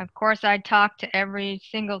 Of course, I talked to every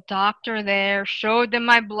single doctor there, showed them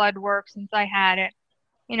my blood work since I had it,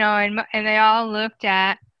 you know, and they all looked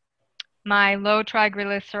at my low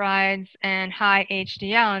triglycerides and high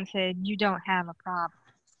HDL and said, you don't have a problem.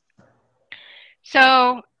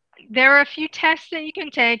 So there are a few tests that you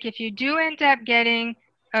can take. If you do end up getting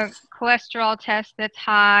a cholesterol test that's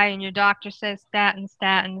high and your doctor says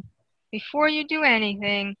statin, before you do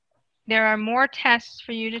anything, there are more tests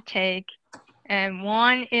for you to take. And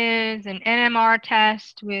one is an NMR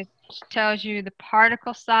test, which tells you the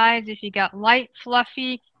particle size. If you got light,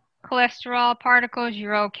 fluffy cholesterol particles,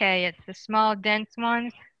 you're okay. It's the small, dense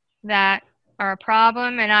ones that are a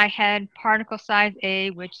problem. And I had particle size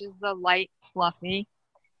A, which is the light, fluffy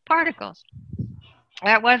particles.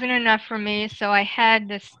 That wasn't enough for me, so I had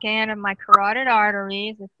the scan of my carotid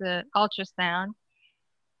arteries. It's an ultrasound.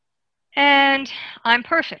 And I'm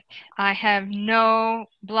perfect. I have no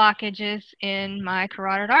blockages in my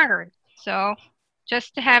carotid artery. So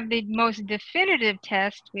just to have the most definitive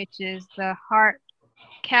test, which is the heart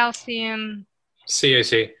calcium.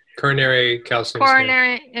 CAC, coronary calcium.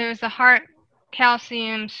 It was a heart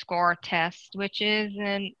calcium score test, which is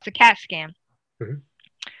it's a CAT scan. Mm-hmm.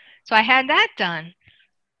 So I had that done.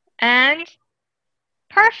 And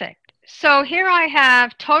perfect. So here I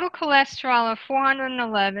have total cholesterol of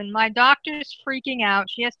 411. My doctor's freaking out.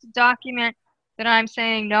 She has to document that I'm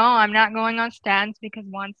saying, no, I'm not going on statins because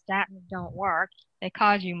one, statins don't work. They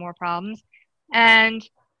cause you more problems. And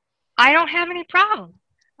I don't have any problem.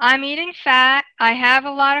 I'm eating fat. I have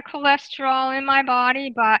a lot of cholesterol in my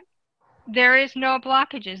body, but there is no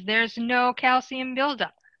blockages. There's no calcium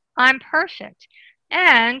buildup. I'm perfect.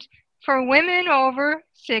 And for women over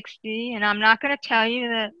 60, and I'm not going to tell you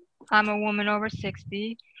that I'm a woman over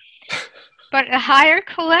 60, but the higher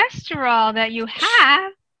cholesterol that you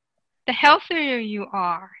have, the healthier you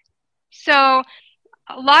are. So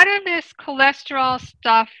a lot of this cholesterol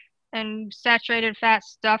stuff and saturated fat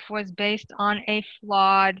stuff was based on a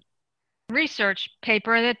flawed research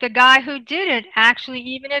paper that the guy who did it actually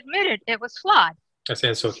even admitted it was flawed. That's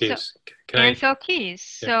Ansel Keys. Ansel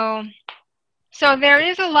Keys. Yeah. So there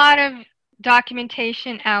is a lot of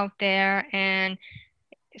documentation out there, and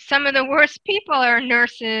some of the worst people are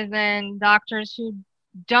nurses and doctors who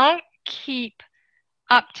don't keep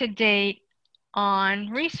up to date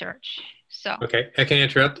on research. So okay, I can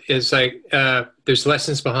interrupt. It's like there's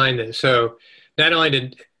lessons behind this. So not only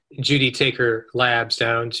did Judi take her labs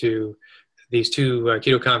down to these two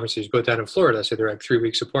keto conferences, both down in Florida, so they're like 3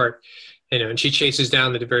 weeks apart, you know, and she chases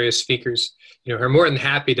down the various speakers. You know, her more than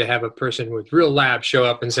happy to have a person with real labs show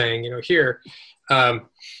up and saying, you know, here, and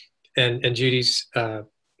Judy's a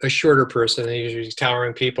shorter person, and usually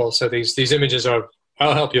towering people. So these images are,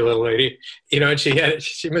 I'll help you, little lady. You know, and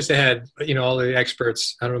she must have had, you know, all the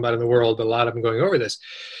experts, I don't know about in the world, but a lot of them going over this.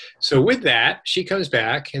 So with that, she comes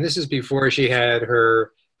back, and this is before she had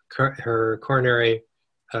her coronary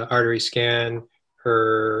artery scan,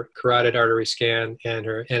 her carotid artery scan, and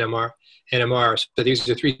her NMR. So these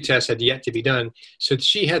are 3 tests had yet to be done. So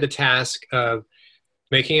she had the task of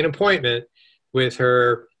making an appointment with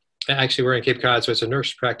her. Actually, we're in Cape Cod, so it's a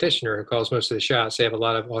nurse practitioner who calls most of the shots. They have a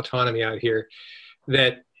lot of autonomy out here.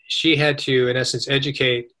 That she had to, in essence,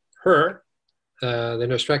 educate her, the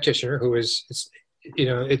nurse practitioner, who is, you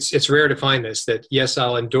know, it's rare to find this, that yes,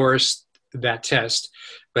 I'll endorse that test,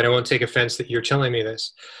 but I won't take offense that you're telling me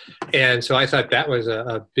this. And so I thought that was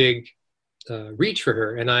a big reach for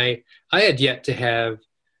her. And I had yet to have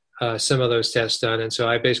some of those tests done. And so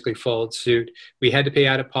I basically followed suit. We had to pay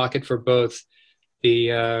out of pocket for both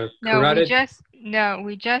the carotid.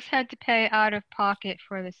 We just had to pay out of pocket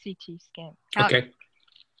for the CT scan.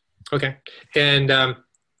 Okay. And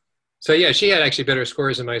so, yeah, she had actually better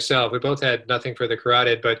scores than myself. We both had nothing for the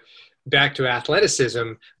carotid, but back to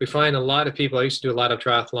athleticism, we find a lot of people, I used to do a lot of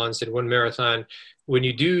triathlons, did 1 marathon. When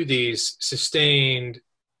you do these sustained,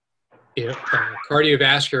 you know,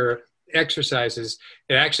 cardiovascular exercises,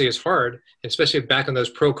 it actually is hard, especially back on those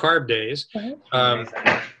pro-carb days.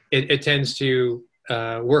 It tends to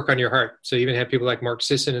work on your heart. So you even have people like Mark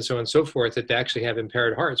Sisson and so on and so forth that actually have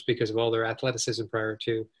impaired hearts because of all their athleticism prior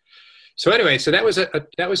to. So anyway, so that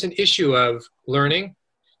was an issue of learning,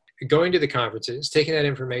 going to the conferences, taking that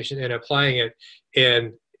information and applying it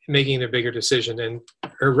and making a bigger decision. And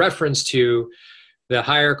her reference to the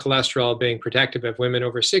higher cholesterol being protective of women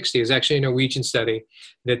over 60 is actually a Norwegian study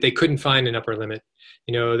that they couldn't find an upper limit.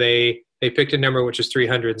 You know, they picked a number which was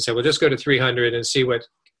 300 and said, well, just go to 300 and see what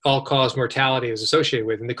all-cause mortality is associated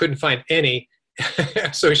with. And they couldn't find any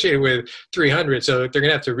associated with 300. So they're going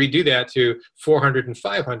to have to redo that to 400 and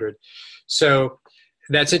 500. So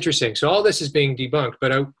that's interesting. So all this is being debunked.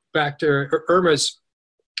 But back to Irma's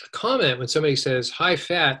comment, when somebody says high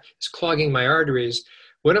fat is clogging my arteries,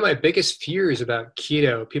 one of my biggest fears about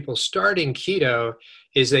keto, people starting keto,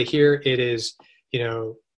 is they hear it is,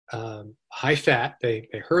 high fat. They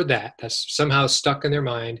heard that. That's somehow stuck in their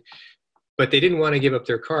mind, but they didn't want to give up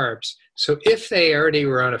their carbs. So if they already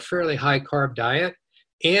were on a fairly high carb diet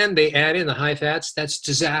and they add in the high fats, that's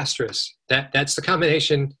disastrous. That's the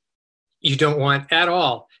combination you don't want at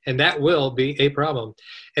all. And that will be a problem.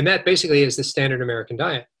 And that basically is the standard American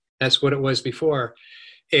diet. That's what it was before.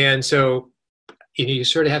 And so you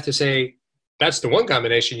sort of have to say, that's the one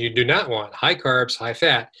combination you do not want: high carbs, high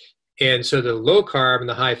fat. And so the low carb and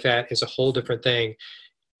the high fat is a whole different thing.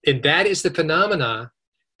 And that is the phenomena,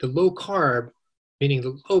 the low carb, meaning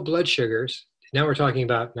the low blood sugars. Now we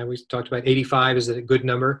talked about 85 is a good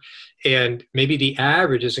number. And maybe the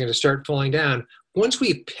average is going to start falling down. Once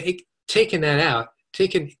we've taken that out,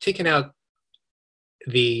 taken out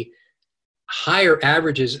the higher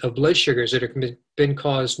averages of blood sugars that have been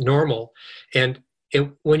caused normal. And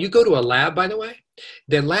when you go to a lab, by the way,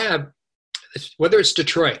 the lab, whether it's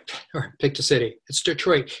Detroit or pick a city, it's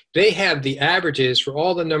Detroit, they have the averages for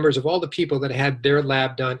all the numbers of all the people that had their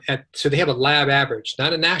lab done so they have a lab average,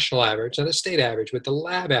 not a national average, not a state average, but the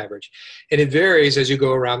lab average. And it varies as you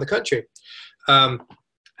go around the country. A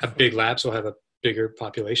big labs will have a bigger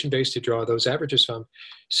population base to draw those averages from.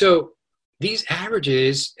 So these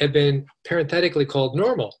averages have been parenthetically called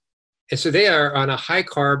normal. And so they are on a high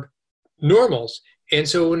carb normals. And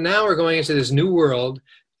so now we're going into this new world,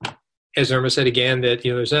 as Irma said again, that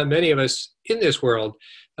there's not many of us in this world.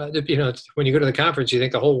 When you go to the conference, you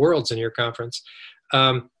think the whole world's in your conference.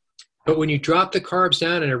 But when you drop the carbs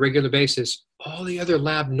down on a regular basis, all the other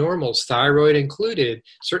lab normals, thyroid included,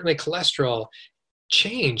 certainly cholesterol,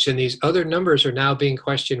 change. And these other numbers are now being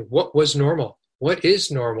questioned. What was normal? What is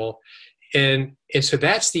normal? And so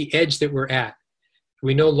that's the edge that we're at.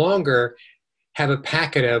 We no longer have a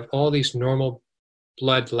packet of all these normal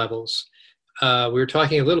blood levels. We were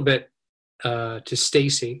talking a little bit to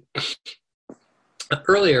Stacy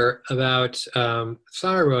earlier about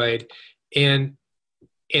thyroid and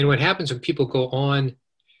what happens when people go on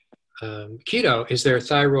keto is their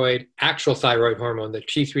actual thyroid hormone, the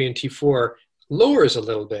T3 and T4, lowers a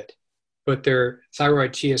little bit, but their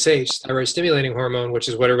thyroid TSH, thyroid stimulating hormone, which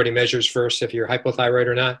is what everybody measures first if you're hypothyroid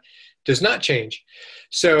or not, does not change.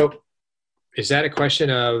 So is that a question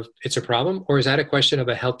of it's a problem, or is that a question of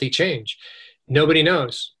a healthy change? Nobody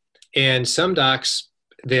knows. And some docs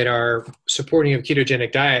that are supporting a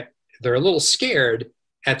ketogenic diet, they're a little scared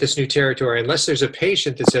at this new territory, unless there's a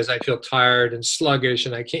patient that says, I feel tired and sluggish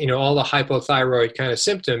and I can't, all the hypothyroid kind of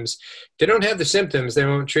symptoms. They don't have the symptoms, they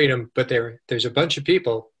won't treat them, but there's a bunch of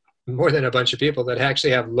people, more than a bunch of people, that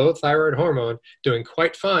actually have low thyroid hormone doing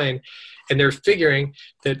quite fine. And they're figuring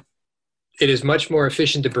that it is much more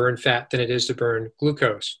efficient to burn fat than it is to burn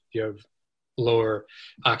glucose. You have lower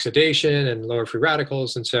oxidation and lower free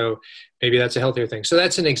radicals. And so maybe that's a healthier thing. So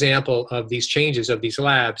that's an example of these changes of these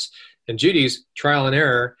labs. And Judy's trial and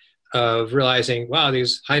error of realizing, wow,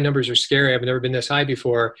 these high numbers are scary. I've never been this high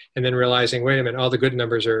before. And then realizing, wait a minute, all the good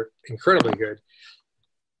numbers are incredibly good.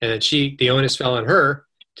 And then the onus fell on her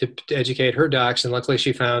to educate her docs. And luckily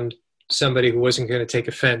she found somebody who wasn't going to take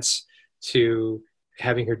offense to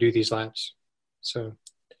having her do these labs. So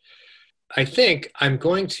I think I'm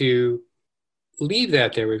going to leave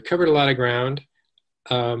that there. We've covered a lot of ground.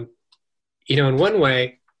 In one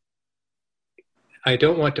way, I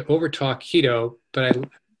don't want to overtalk keto, but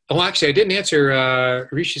I didn't answer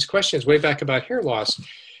Rishi's questions way back about hair loss,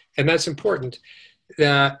 and that's important.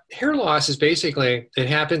 Hair loss is basically, it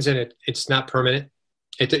happens and it's not permanent.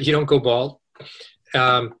 You don't go bald,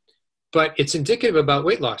 but it's indicative about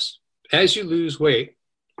weight loss. As you lose weight,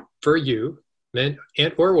 for you, men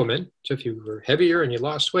and or women, so if you were heavier and you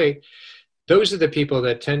lost weight, those are the people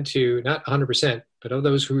that tend to, not 100%, but of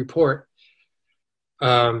those who report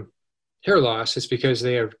hair loss, is because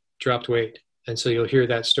they have dropped weight. And so you'll hear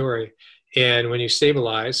that story. And when you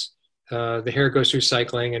stabilize, the hair goes through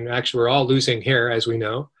cycling, and actually we're all losing hair, as we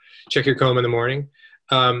know. Check your comb in the morning.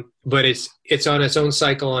 But it's on its own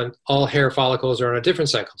cycle, and all hair follicles are on a different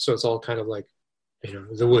cycle. So it's all kind of like,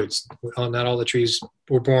 the woods. Not all the trees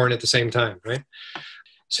were born at the same time, right?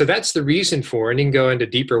 So that's the reason for it. And you can go into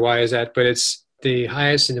deeper why is that, but it's the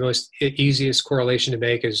highest and the most easiest correlation to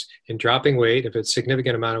make is in dropping weight, if it's a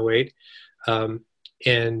significant amount of weight,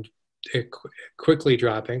 and quickly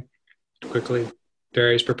dropping, quickly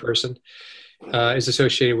varies per person, is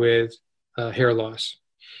associated with hair loss.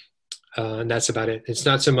 And that's about it. It's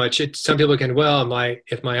not so much. Some people can, well,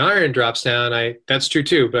 if my iron drops down, that's true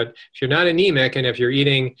too. But if you're not anemic and if you're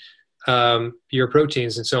eating your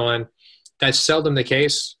proteins and so on, that's seldom the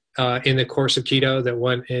case in the course of keto, that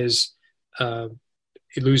one is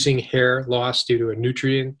losing hair loss due to a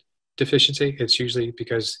nutrient deficiency. It's usually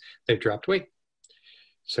because they've dropped weight.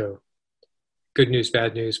 So good news,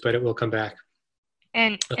 bad news, but it will come back.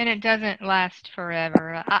 And it doesn't last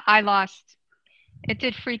forever. I lost, it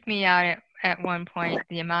did freak me out at one point,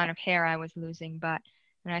 the amount of hair I was losing, but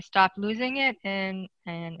when I stopped losing it, and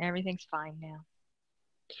everything's fine now.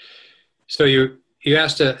 So you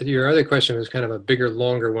asked, your other question was kind of a bigger,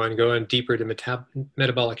 longer one, going deeper to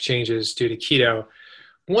metabolic changes due to keto.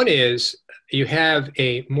 One is you have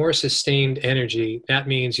a more sustained energy. That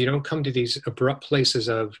means you don't come to these abrupt places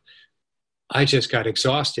of, I just got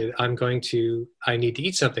exhausted, I need to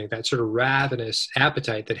eat something. That sort of ravenous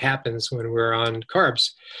appetite that happens when we're on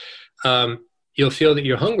carbs. You'll feel that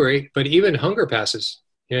you're hungry, but even hunger passes.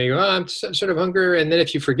 You go, I'm sort of hungry. And then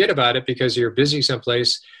if you forget about it because you're busy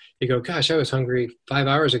someplace, you go, gosh, I was hungry 5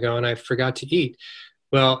 hours ago and I forgot to eat.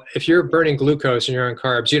 Well, if you're burning glucose and you're on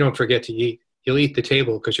carbs, you don't forget to eat. You'll eat the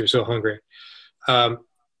table because you're so hungry.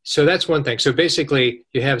 So that's one thing. So basically,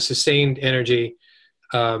 you have sustained energy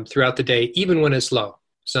throughout the day, even when it's low.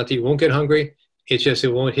 It's not that you won't get hungry. It's just it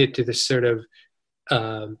won't hit to the sort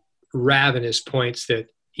of ravenous points that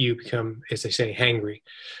you become, as they say,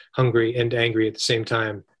 hungry and angry at the same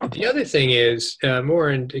time. The other thing is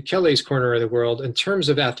more in Kelly's corner of the world in terms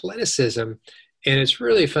of athleticism, and it's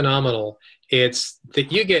really phenomenal. It's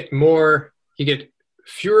that you get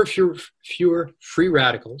fewer free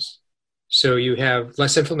radicals, so you have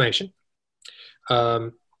less inflammation.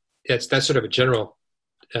 That's sort of a general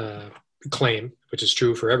claim, which is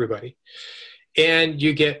true for everybody. And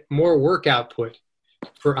you get more work output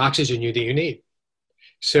for oxygen that you need.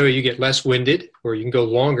 So you get less winded, or you can go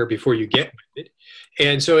longer before you get winded.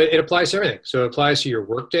 And so it applies to everything. So it applies to your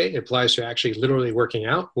workday. It applies to actually literally working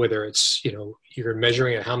out, whether it's, you're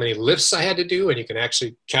measuring how many lifts I had to do, and you can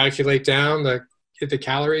actually calculate down the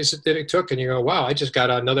calories that it took, and you go, wow, I just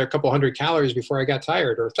got another couple hundred calories before I got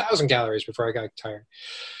tired, or 1,000 calories before I got tired.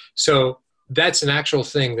 So that's an actual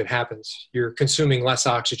thing that happens. You're consuming less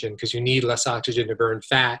oxygen because you need less oxygen to burn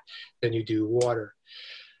fat than you do water.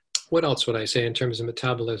 What else would I say in terms of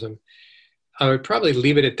metabolism? I would probably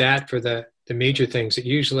leave it at that for the major things that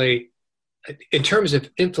usually, in terms of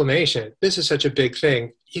inflammation, this is such a big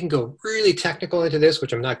thing. You can go really technical into this,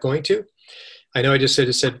 which I'm not going to. I know I just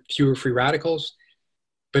said fewer free radicals,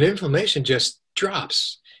 but inflammation just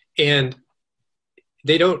drops. And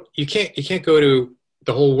you can't go to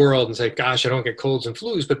the whole world and say, gosh, I don't get colds and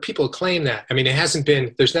flus, but people claim that. I mean,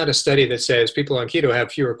 there's not a study that says people on keto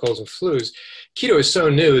have fewer colds and flus. Keto is so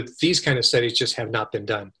new, these kind of studies just have not been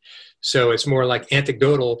done. So it's more like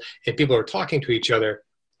anecdotal, and people are talking to each other.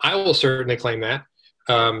 I will certainly claim that,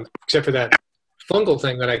 except for that fungal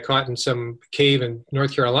thing that I caught in some cave in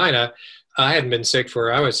North Carolina. I hadn't been sick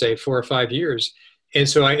for, I would say, 4 or 5 years. And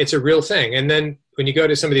so it's a real thing. And then when you go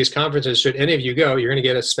to some of these conferences, should any of you go, you're going to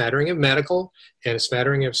get a smattering of medical and a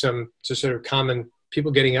smattering of some just sort of common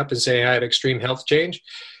people getting up and saying, I had extreme health change.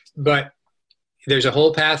 But there's a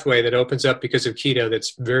whole pathway that opens up because of keto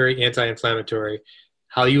that's very anti-inflammatory.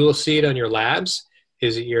 How you will see it on your labs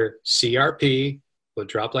is that your CRP will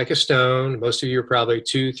drop like a stone. Most of you are probably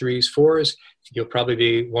 2, 3s, 4s. You'll probably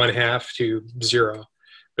be 1/2 to 0,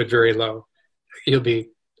 but very low. You'll be,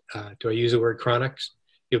 do I use the word chronics?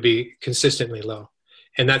 You'll be consistently low.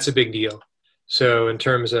 And that's a big deal. So in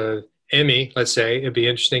terms of ME, let's say, it'd be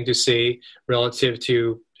interesting to see relative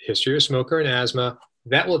to history of smoker and asthma,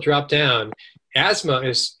 that will drop down. Asthma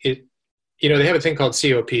they have a thing called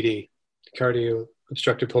COPD, cardio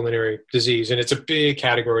obstructive pulmonary disease, and it's a big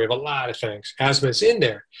category of a lot of things. Asthma is in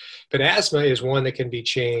there, but asthma is one that can be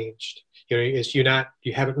changed.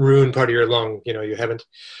 You haven't ruined part of your lung. You haven't,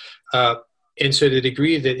 and so the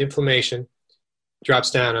degree that inflammation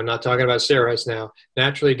drops down, I'm not talking about steroids now,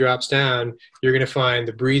 naturally drops down, you're going to find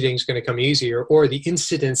the breathing's going to come easier, or the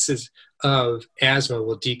incidences of asthma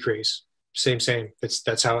will decrease. Same.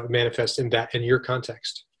 That's how it manifests in your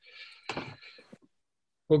context.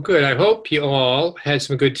 Well, good. I hope you all had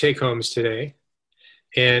some good take-homes today,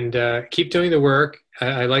 and keep doing the work.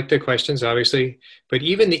 I like the questions, obviously, but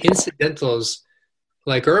even the incidentals,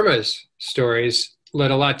 like Irma's stories,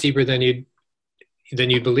 led a lot deeper than you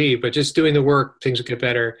believe. But just doing the work, things will get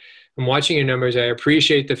better. I'm watching your numbers. I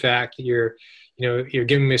appreciate the fact that you're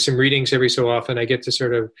giving me some readings every so often. I get to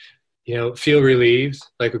sort of, feel relieved,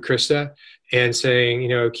 like with Krista, and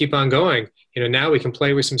saying, keep on going. Now we can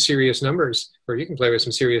play with some serious numbers, or you can play with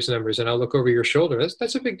some serious numbers, and I'll look over your shoulder.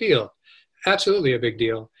 That's a big deal. absolutely a big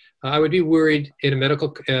deal. I would be worried in a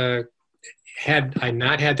medical, had I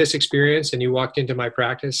not had this experience and you walked into my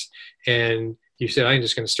practice and you said, I'm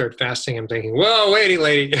just going to start fasting. I'm thinking, well, waiting,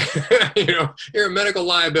 lady, you're a medical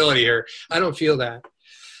liability here. I don't feel that.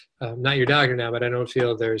 I'm not your doctor now, but I don't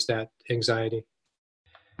feel there's that anxiety.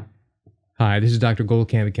 Hi, this is Dr.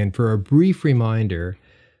 Goldkamp again for a brief reminder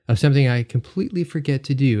of something I completely forget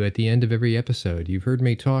to do at the end of every episode. You've heard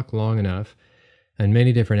me talk long enough on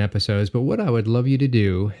many different episodes, but what I would love you to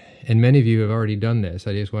do, and many of you have already done this,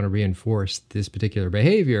 I just want to reinforce this particular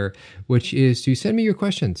behavior, which is to send me your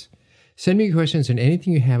questions. Send me your questions on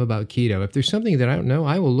anything you have about keto. If there's something that I don't know,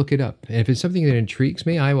 I will look it up. And if it's something that intrigues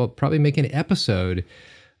me, I will probably make an episode,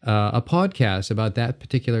 a podcast about that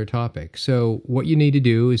particular topic. So what you need to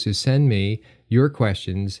do is to send me your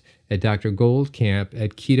questions at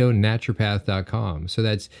drgoldkamp@ketonaturopath.com. So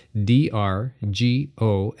that's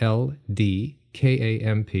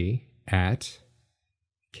DRGOLDKAMP at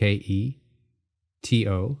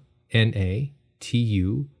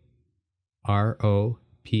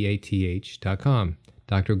KETONATUROPATH.com.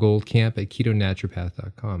 Dr.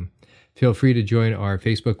 Goldkamp@ketonaturopath.com. Feel free to join our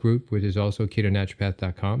Facebook group, which is also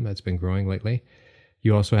ketonaturopath.com. That's been growing lately.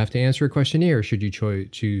 You also have to answer a questionnaire should you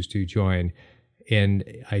choose to join. And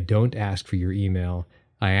I don't ask for your email.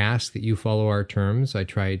 I ask that you follow our terms. I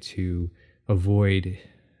try to avoid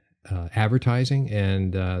advertising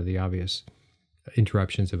and the obvious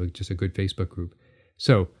interruptions of just a good Facebook group.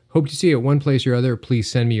 So hope to see you at one place or other.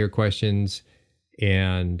 Please send me your questions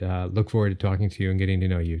and look forward to talking to you and getting to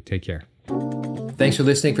know you. Take care. Thanks for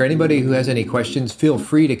listening. For anybody who has any questions, feel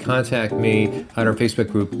free to contact me on our Facebook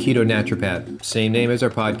group, Keto Naturopath. Same name as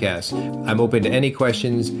our podcast. I'm open to any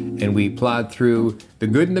questions, and we plod through the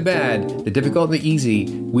good and the bad, the difficult and the easy,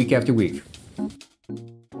 week after week.